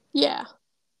funny. Yeah.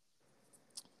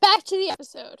 Back to the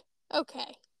episode.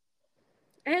 Okay.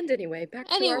 And anyway, back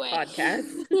to our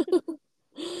podcast.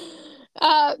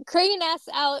 Cragen asks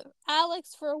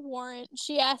Alex for a warrant.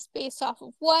 She asks based off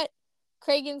of what?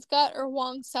 Cragen's gut or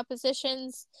Wong's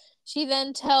suppositions. She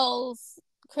then tells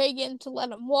Cragen to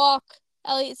let him walk.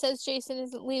 Elliot says Jason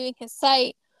isn't leaving his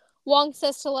sight. Wong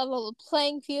says to level the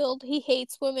playing field. He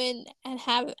hates women and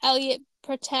have Elliot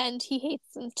pretend he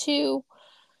hates them too.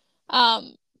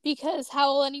 Because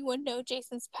how will anyone know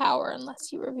Jason's power unless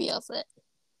he reveals it?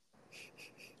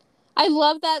 I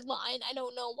love that line. I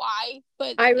don't know why,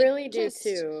 but I really do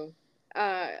too.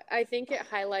 I think it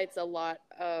highlights a lot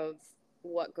of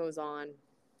what goes on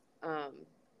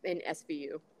in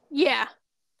SVU. Yeah.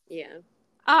 Yeah.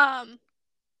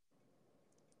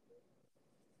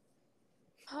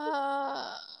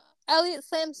 Elliot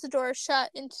slams the door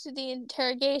shut into the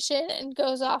interrogation and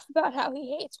goes off about how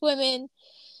he hates women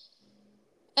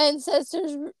and says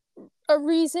there's a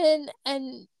reason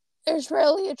and there's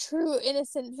rarely a true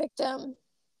innocent victim.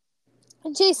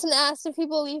 And Jason asks if he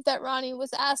believed that Ronnie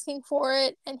was asking for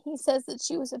it, and he says that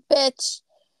she was a bitch,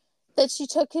 that she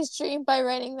took his dream by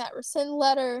writing that rescind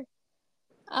letter.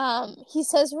 He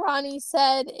says Ronnie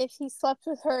said if he slept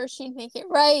with her, she'd make it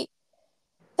right,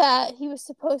 that he was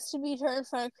supposed to meet her in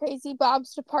front of Crazy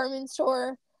Bob's department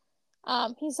store.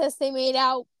 He says they made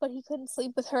out, but he couldn't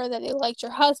sleep with her, that he liked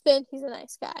her husband. He's a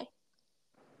nice guy.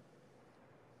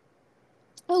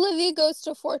 Olivia goes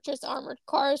to Fortress Armored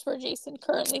Cars, where Jason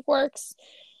currently works,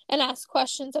 and asks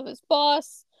questions of his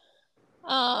boss.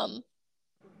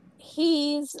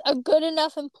 He's a good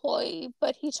enough employee,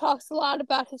 but he talks a lot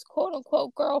about his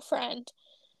quote-unquote girlfriend.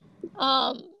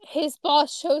 His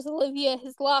boss shows Olivia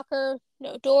his locker,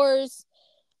 no doors,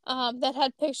 that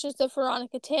had pictures of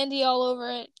Veronica Tandy all over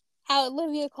it.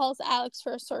 Olivia calls Alex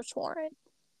for a search warrant.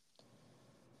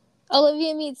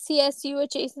 Olivia meets CSU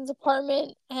at Jason's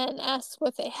apartment and asks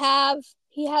what they have.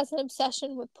 He has an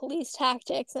obsession with police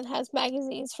tactics and has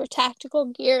magazines for tactical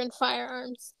gear and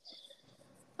firearms.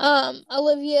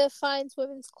 Olivia finds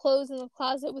women's clothes in the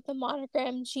closet with the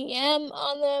monogram GM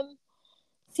on them.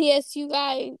 CSU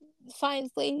guy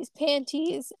finds ladies'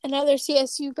 panties. Another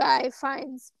CSU guy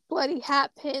finds bloody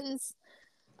hat pins.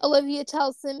 Olivia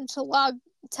tells him to log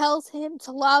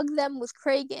them with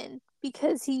Cragen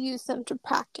because he used them to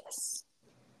practice.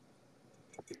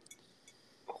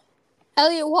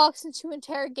 Elliot walks into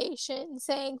interrogation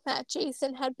saying that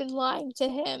Jason had been lying to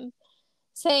him,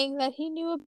 saying that he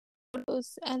knew about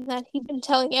those and that he'd been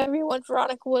telling everyone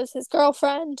Veronica was his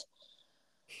girlfriend.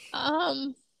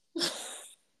 I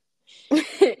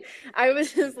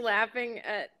was just laughing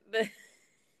at the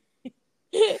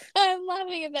I'm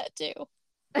laughing at that too.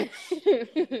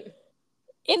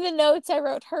 In the notes, I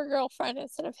wrote her girlfriend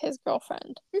instead of his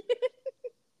girlfriend. I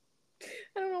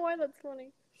don't know why that's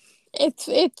funny. It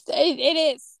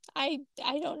is. I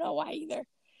don't know why either.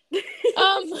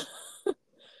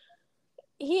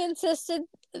 He insisted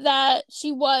that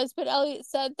she was, but Elliot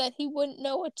said that he wouldn't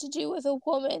know what to do with a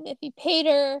woman if he paid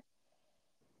her.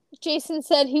 Jason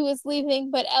said he was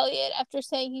leaving, but Elliot, after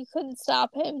saying he couldn't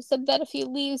stop him, said that if he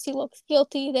leaves, he looks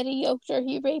guilty, that he yoked her,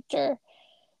 he raped her,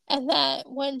 and that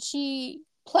when she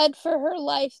pled for her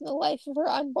life and the life of her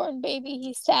unborn baby,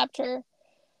 he stabbed her.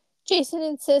 Jason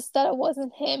insists that it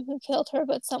wasn't him who killed her,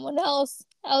 but someone else.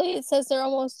 Elliot says they're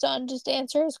almost done. Just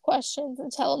answer his questions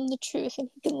and tell him the truth, and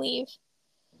he can leave.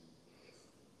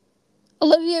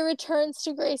 Olivia returns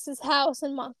to Grace's house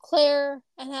in Montclair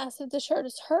and asks if the shirt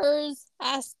is hers,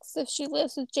 asks if she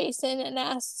lives with Jason, and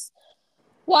asks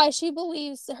why she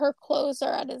believes her clothes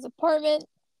are at his apartment.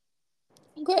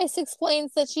 Grace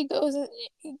explains that she goes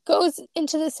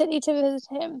into the city to visit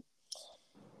him.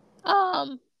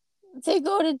 They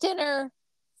go to dinner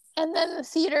and then the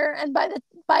theater, and by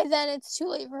then it's too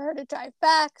late for her to drive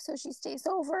back, so she stays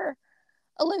over.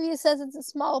 Olivia says it's a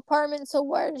small apartment, so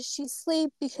where does she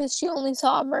sleep? Because she only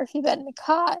saw a Murphy bed and a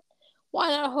cot. Why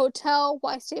not a hotel?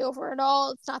 Why stay over at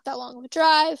all? It's not that long of a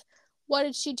drive. What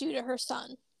did she do to her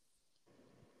son?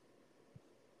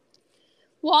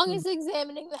 Wong is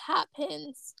examining the hat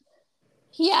pins.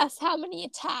 He asks how many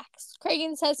attacks.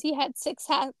 Cragen says he had 6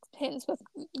 hat pins with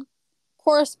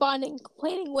corresponding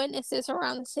complaining witnesses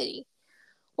around the city.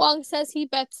 Wong says he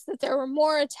bets that there were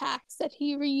more attacks, that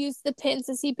he reused the pins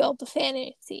as he built the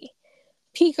fantasy.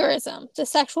 Piquerism, the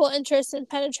sexual interest in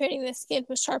penetrating the skin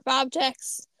with sharp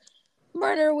objects.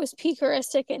 Murder was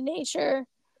piqueristic in nature.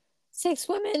 6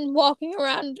 women walking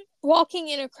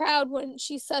in a crowd when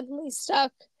she's suddenly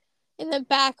stuck in the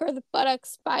back or the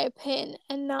buttocks by a pin,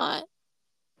 and not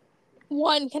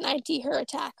one can ID her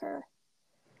attacker.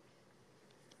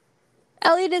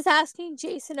 Elliot is asking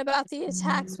Jason about the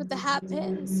attacks with the hat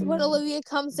pins when Olivia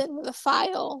comes in with a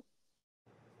file.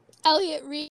 Elliot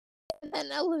reads and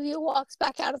then Olivia walks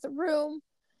back out of the room.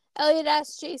 Elliot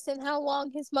asks Jason how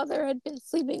long his mother had been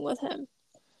sleeping with him.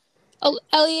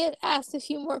 Elliot asks a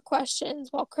few more questions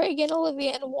while Craig and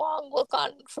Olivia and Wong look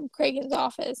on from Cragen's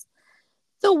office.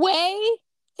 The way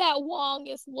that Wong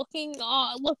is looking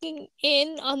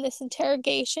in on this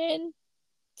interrogation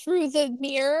through the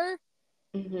mirror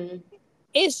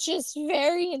is just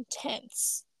very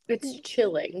intense. It's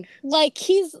chilling. Like,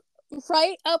 he's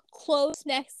right up close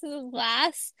next to the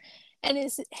glass and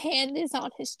his hand is on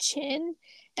his chin,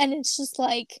 and it's just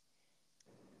like,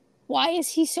 why is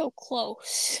he so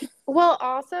close? Well,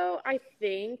 also, I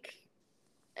think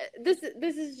this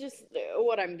is just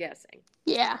what I'm guessing.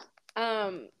 Yeah.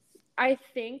 I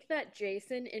think that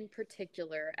Jason in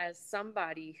particular, as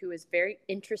somebody who is very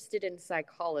interested in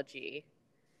psychology,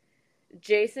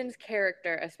 Jason's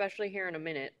character, especially here in a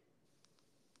minute,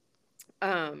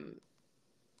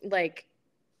 like,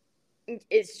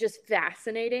 it's just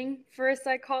fascinating for a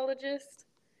psychologist.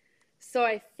 So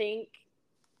I think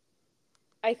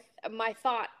my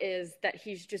thought is that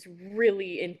he's just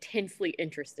really intensely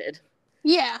interested.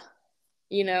 Yeah.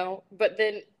 You know, but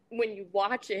then when you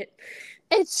watch it,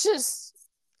 it's just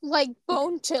like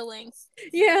bone chilling.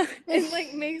 Yeah, it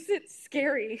like makes it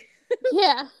scary.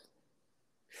 Yeah.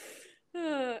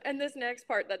 And this next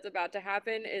part that's about to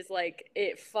happen is like,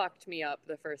 it fucked me up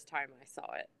the first time I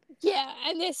saw it. Yeah,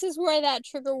 and this is where that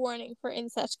trigger warning for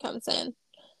incest comes in.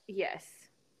 Yes.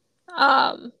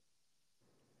 Hold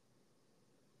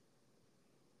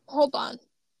on.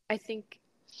 I think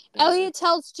Elliot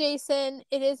tells Jason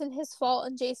it isn't his fault,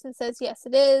 and Jason says yes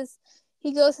it is.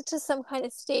 He goes into some kind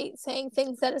of state saying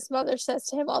things that his mother says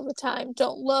to him all the time.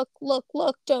 Don't look,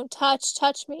 don't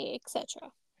touch me,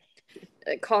 etc.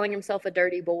 Calling himself a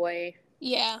dirty boy.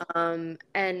 Yeah. And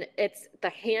it's the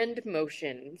hand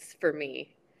motions for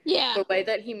me. Yeah. The way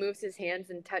that he moves his hands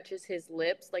and touches his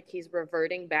lips, like he's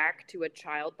reverting back to a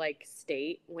childlike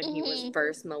state when he was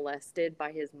first molested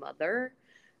by his mother.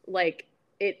 Like,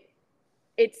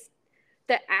 it's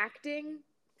the acting,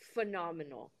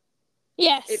 phenomenal.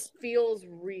 Yes. It feels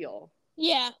real.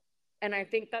 Yeah. And I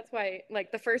think that's why,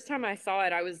 like, the first time I saw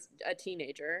it, I was a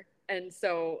teenager. And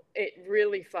so it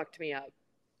really fucked me up.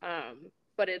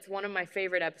 But it's one of my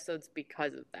favorite episodes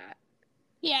because of that.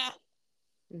 Yeah.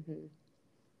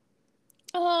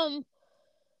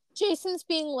 Jason's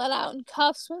being let out in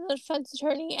cuffs when the defense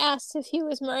attorney asks if he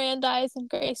was Mirandized, and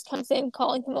Grace comes in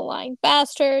calling him a lying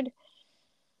bastard.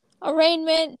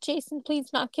 Arraignment. Jason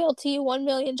pleads not guilty. $1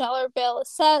 million bail is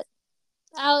set.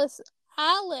 Alex,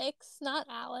 not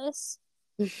Alice.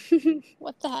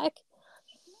 What the heck?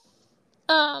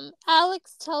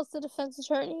 Alex tells the defense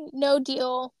attorney, no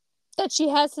deal, that she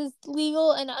has his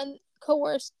legal and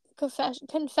uncoerced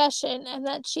confession, and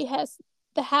that she has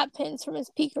the hat pins from his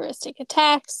Piqueristic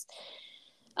attacks.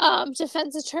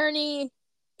 Defense attorney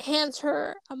hands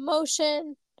her a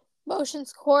motion.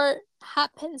 Motions court,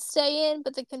 hat pins stay in,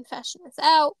 but the confession is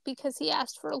out because he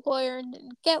asked for a lawyer and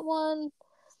didn't get one.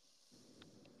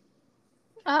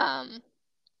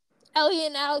 Ellie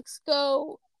and Alex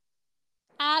go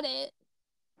at it,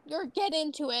 or get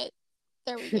into it.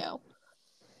 There we go.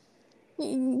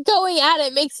 Going at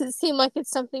it makes it seem like it's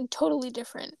something totally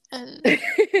different, and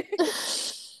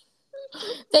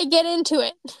they get into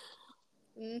it.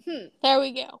 There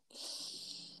we go.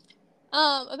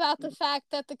 About the fact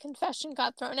that the confession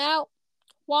got thrown out,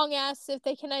 Wong asks if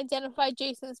they can identify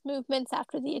Jason's movements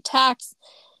after the attacks.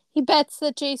 He bets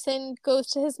that Jason goes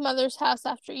to his mother's house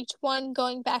after each one,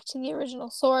 going back to the original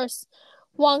source.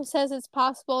 Wong says it's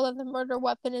possible that the murder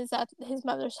weapon is at his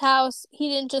mother's house. He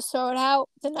didn't just throw it out.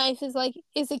 The knife is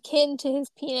akin to his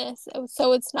penis,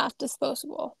 so it's not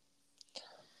disposable.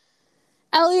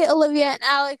 Elliot, Olivia, and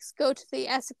Alex go to the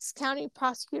Essex County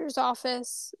Prosecutor's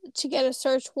Office to get a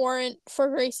search warrant for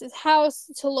Grace's house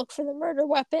to look for the murder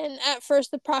weapon. At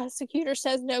first, the prosecutor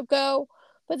says no go,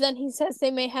 but then he says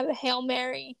they may have a Hail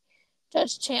Mary.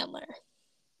 Judge Chandler.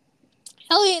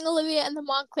 Elliot and Olivia and the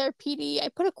Montclair PD. I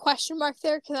put a question mark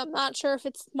there because I'm not sure if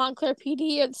it's Montclair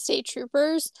PD or the state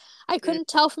troopers. I couldn't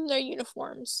tell from their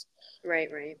uniforms. Right.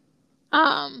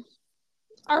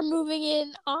 Are moving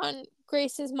in on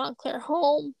Grace's Montclair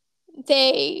home.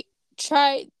 They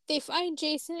find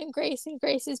Jason and Grace in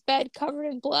Grace's bed covered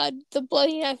in blood, the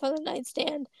bloody knife on the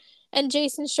nightstand, and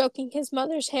Jason stroking his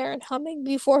mother's hair and humming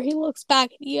before he looks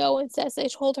back at EO and says they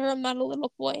told her I'm not a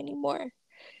little boy anymore.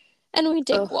 And we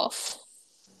dig wolf.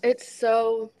 It's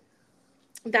so...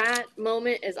 That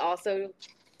moment is also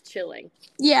chilling.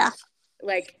 Yeah.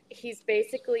 Like, he's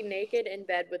basically naked in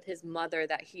bed with his mother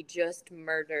that he just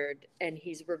murdered, and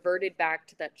he's reverted back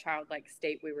to that childlike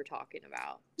state we were talking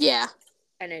about. Yeah.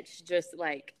 And it's just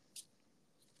like,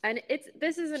 and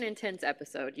this is an intense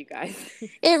episode, you guys.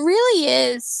 It really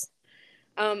is.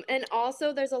 And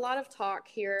also there's a lot of talk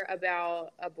here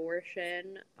about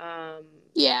abortion,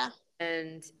 Yeah.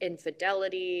 and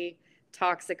infidelity,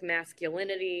 toxic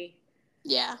masculinity.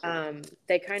 Yeah.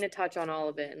 They kind of touch on all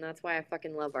of it, and that's why I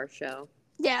fucking love our show.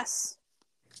 Yes.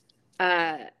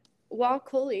 While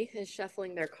Coley is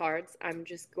shuffling their cards, I'm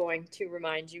just going to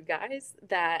remind you guys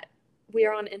that we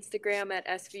are on Instagram at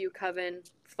SVU Coven.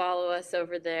 Follow us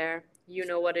over there. You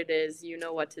know what it is. You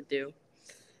know what to do.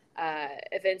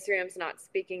 If Instagram's not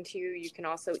speaking to you, you can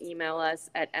also email us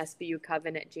at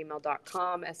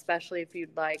svucoven@gmail.com, especially if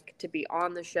you'd like to be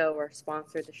on the show or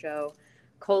sponsor the show.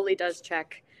 Coley does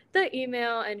check the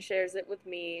email and shares it with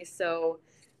me, so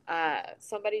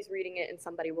somebody's reading it and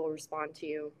somebody will respond to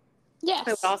you. Yes.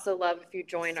 I would also love if you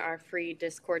join our free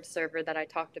Discord server that I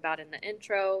talked about in the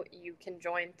intro. You can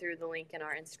join through the link in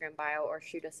our Instagram bio or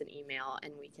shoot us an email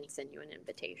and we can send you an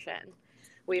invitation.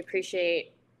 We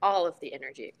appreciate all of the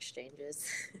energy exchanges.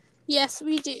 Yes,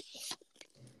 we do.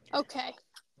 Okay.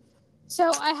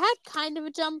 So I had kind of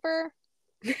a jumper.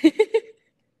 It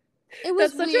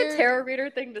was That's such weird. a tarot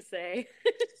reader thing to say.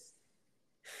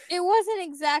 It wasn't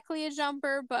exactly a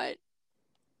jumper, but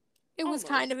it was Almost.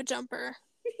 kind of a jumper.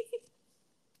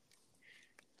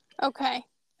 Okay.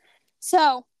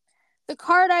 So, the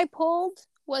card I pulled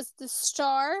was the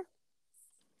Star.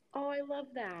 Oh, I love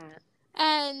that.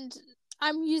 And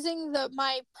I'm using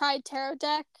my Pride Tarot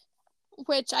deck,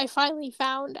 which I finally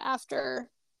found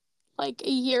after like a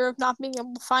year of not being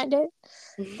able to find it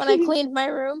when I cleaned my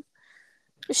room.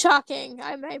 Shocking.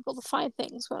 I'm able to find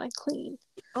things when I clean.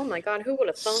 Oh my god, who would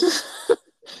have thought?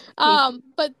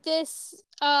 But this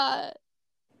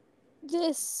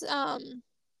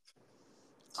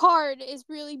card is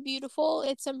really beautiful.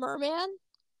 It's a merman.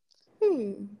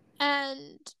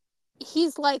 And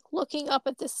he's like looking up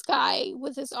at the sky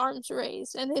with his arms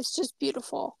raised, and it's just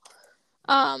beautiful.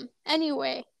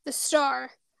 Anyway, the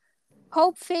Star.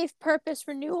 Hope, faith, purpose,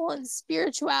 renewal, and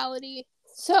spirituality.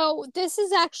 So this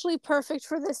is actually perfect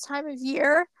for this time of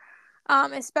year,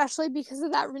 especially because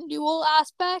of that renewal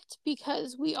aspect,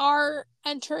 because we are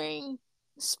entering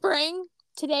spring.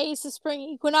 Today is the spring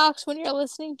equinox when you're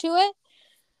listening to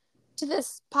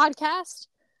this podcast.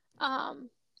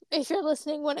 If you're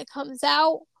listening when it comes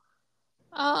out.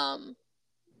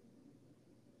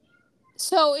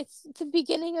 So it's the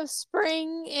beginning of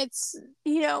spring. It's,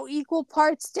 equal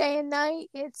parts day and night.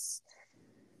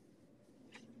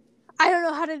 I don't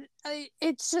know how to,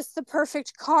 it's just the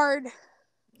perfect card.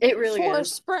 It really for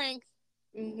is. Spring.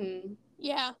 Mm-hmm.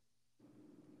 Yeah.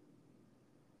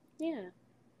 Yeah.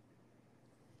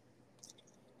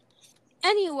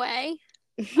 Anyway,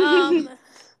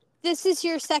 this is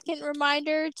your second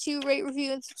reminder to rate,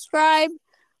 review, and subscribe.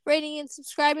 Rating and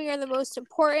subscribing are the most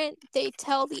important. They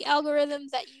tell the algorithm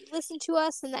that you listen to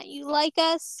us and that you like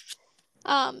us.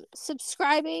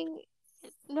 Subscribing,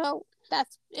 no,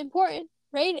 that's important.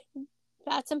 Rating,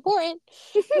 that's important.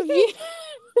 Review.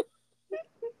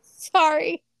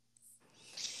 Sorry.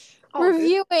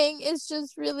 Reviewing is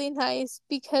just really nice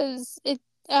because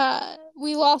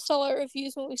we lost all our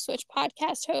reviews when we switched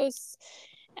podcast hosts,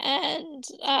 and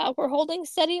we're holding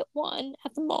steady at 1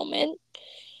 at the moment.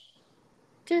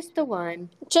 Just the one.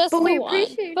 Just but the we one.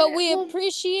 Appreciate but it. we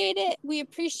appreciate it. We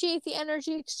appreciate the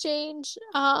energy exchange.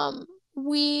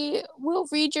 We will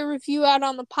read your review out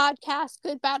on the podcast,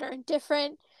 good, bad, or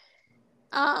indifferent.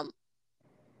 And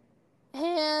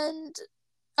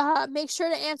make sure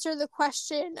to answer the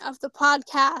question of the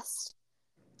podcast.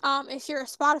 If you're a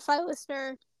Spotify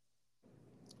listener,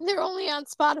 they're only on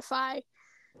Spotify.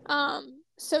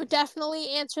 So definitely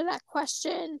answer that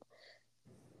question.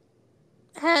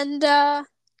 And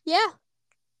yeah.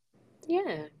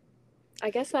 Yeah.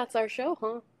 I guess that's our show,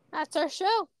 huh? That's our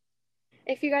show.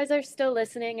 If you guys are still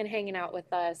listening and hanging out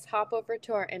with us, hop over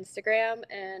to our Instagram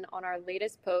and on our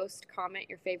latest post, comment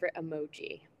your favorite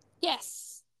emoji.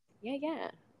 Yes.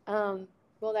 Yeah.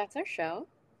 Well, that's our show.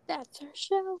 That's our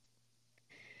show.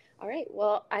 All right.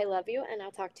 Well, I love you, and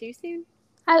I'll talk to you soon.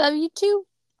 I love you too.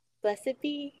 Blessed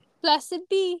be. Blessed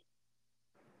be.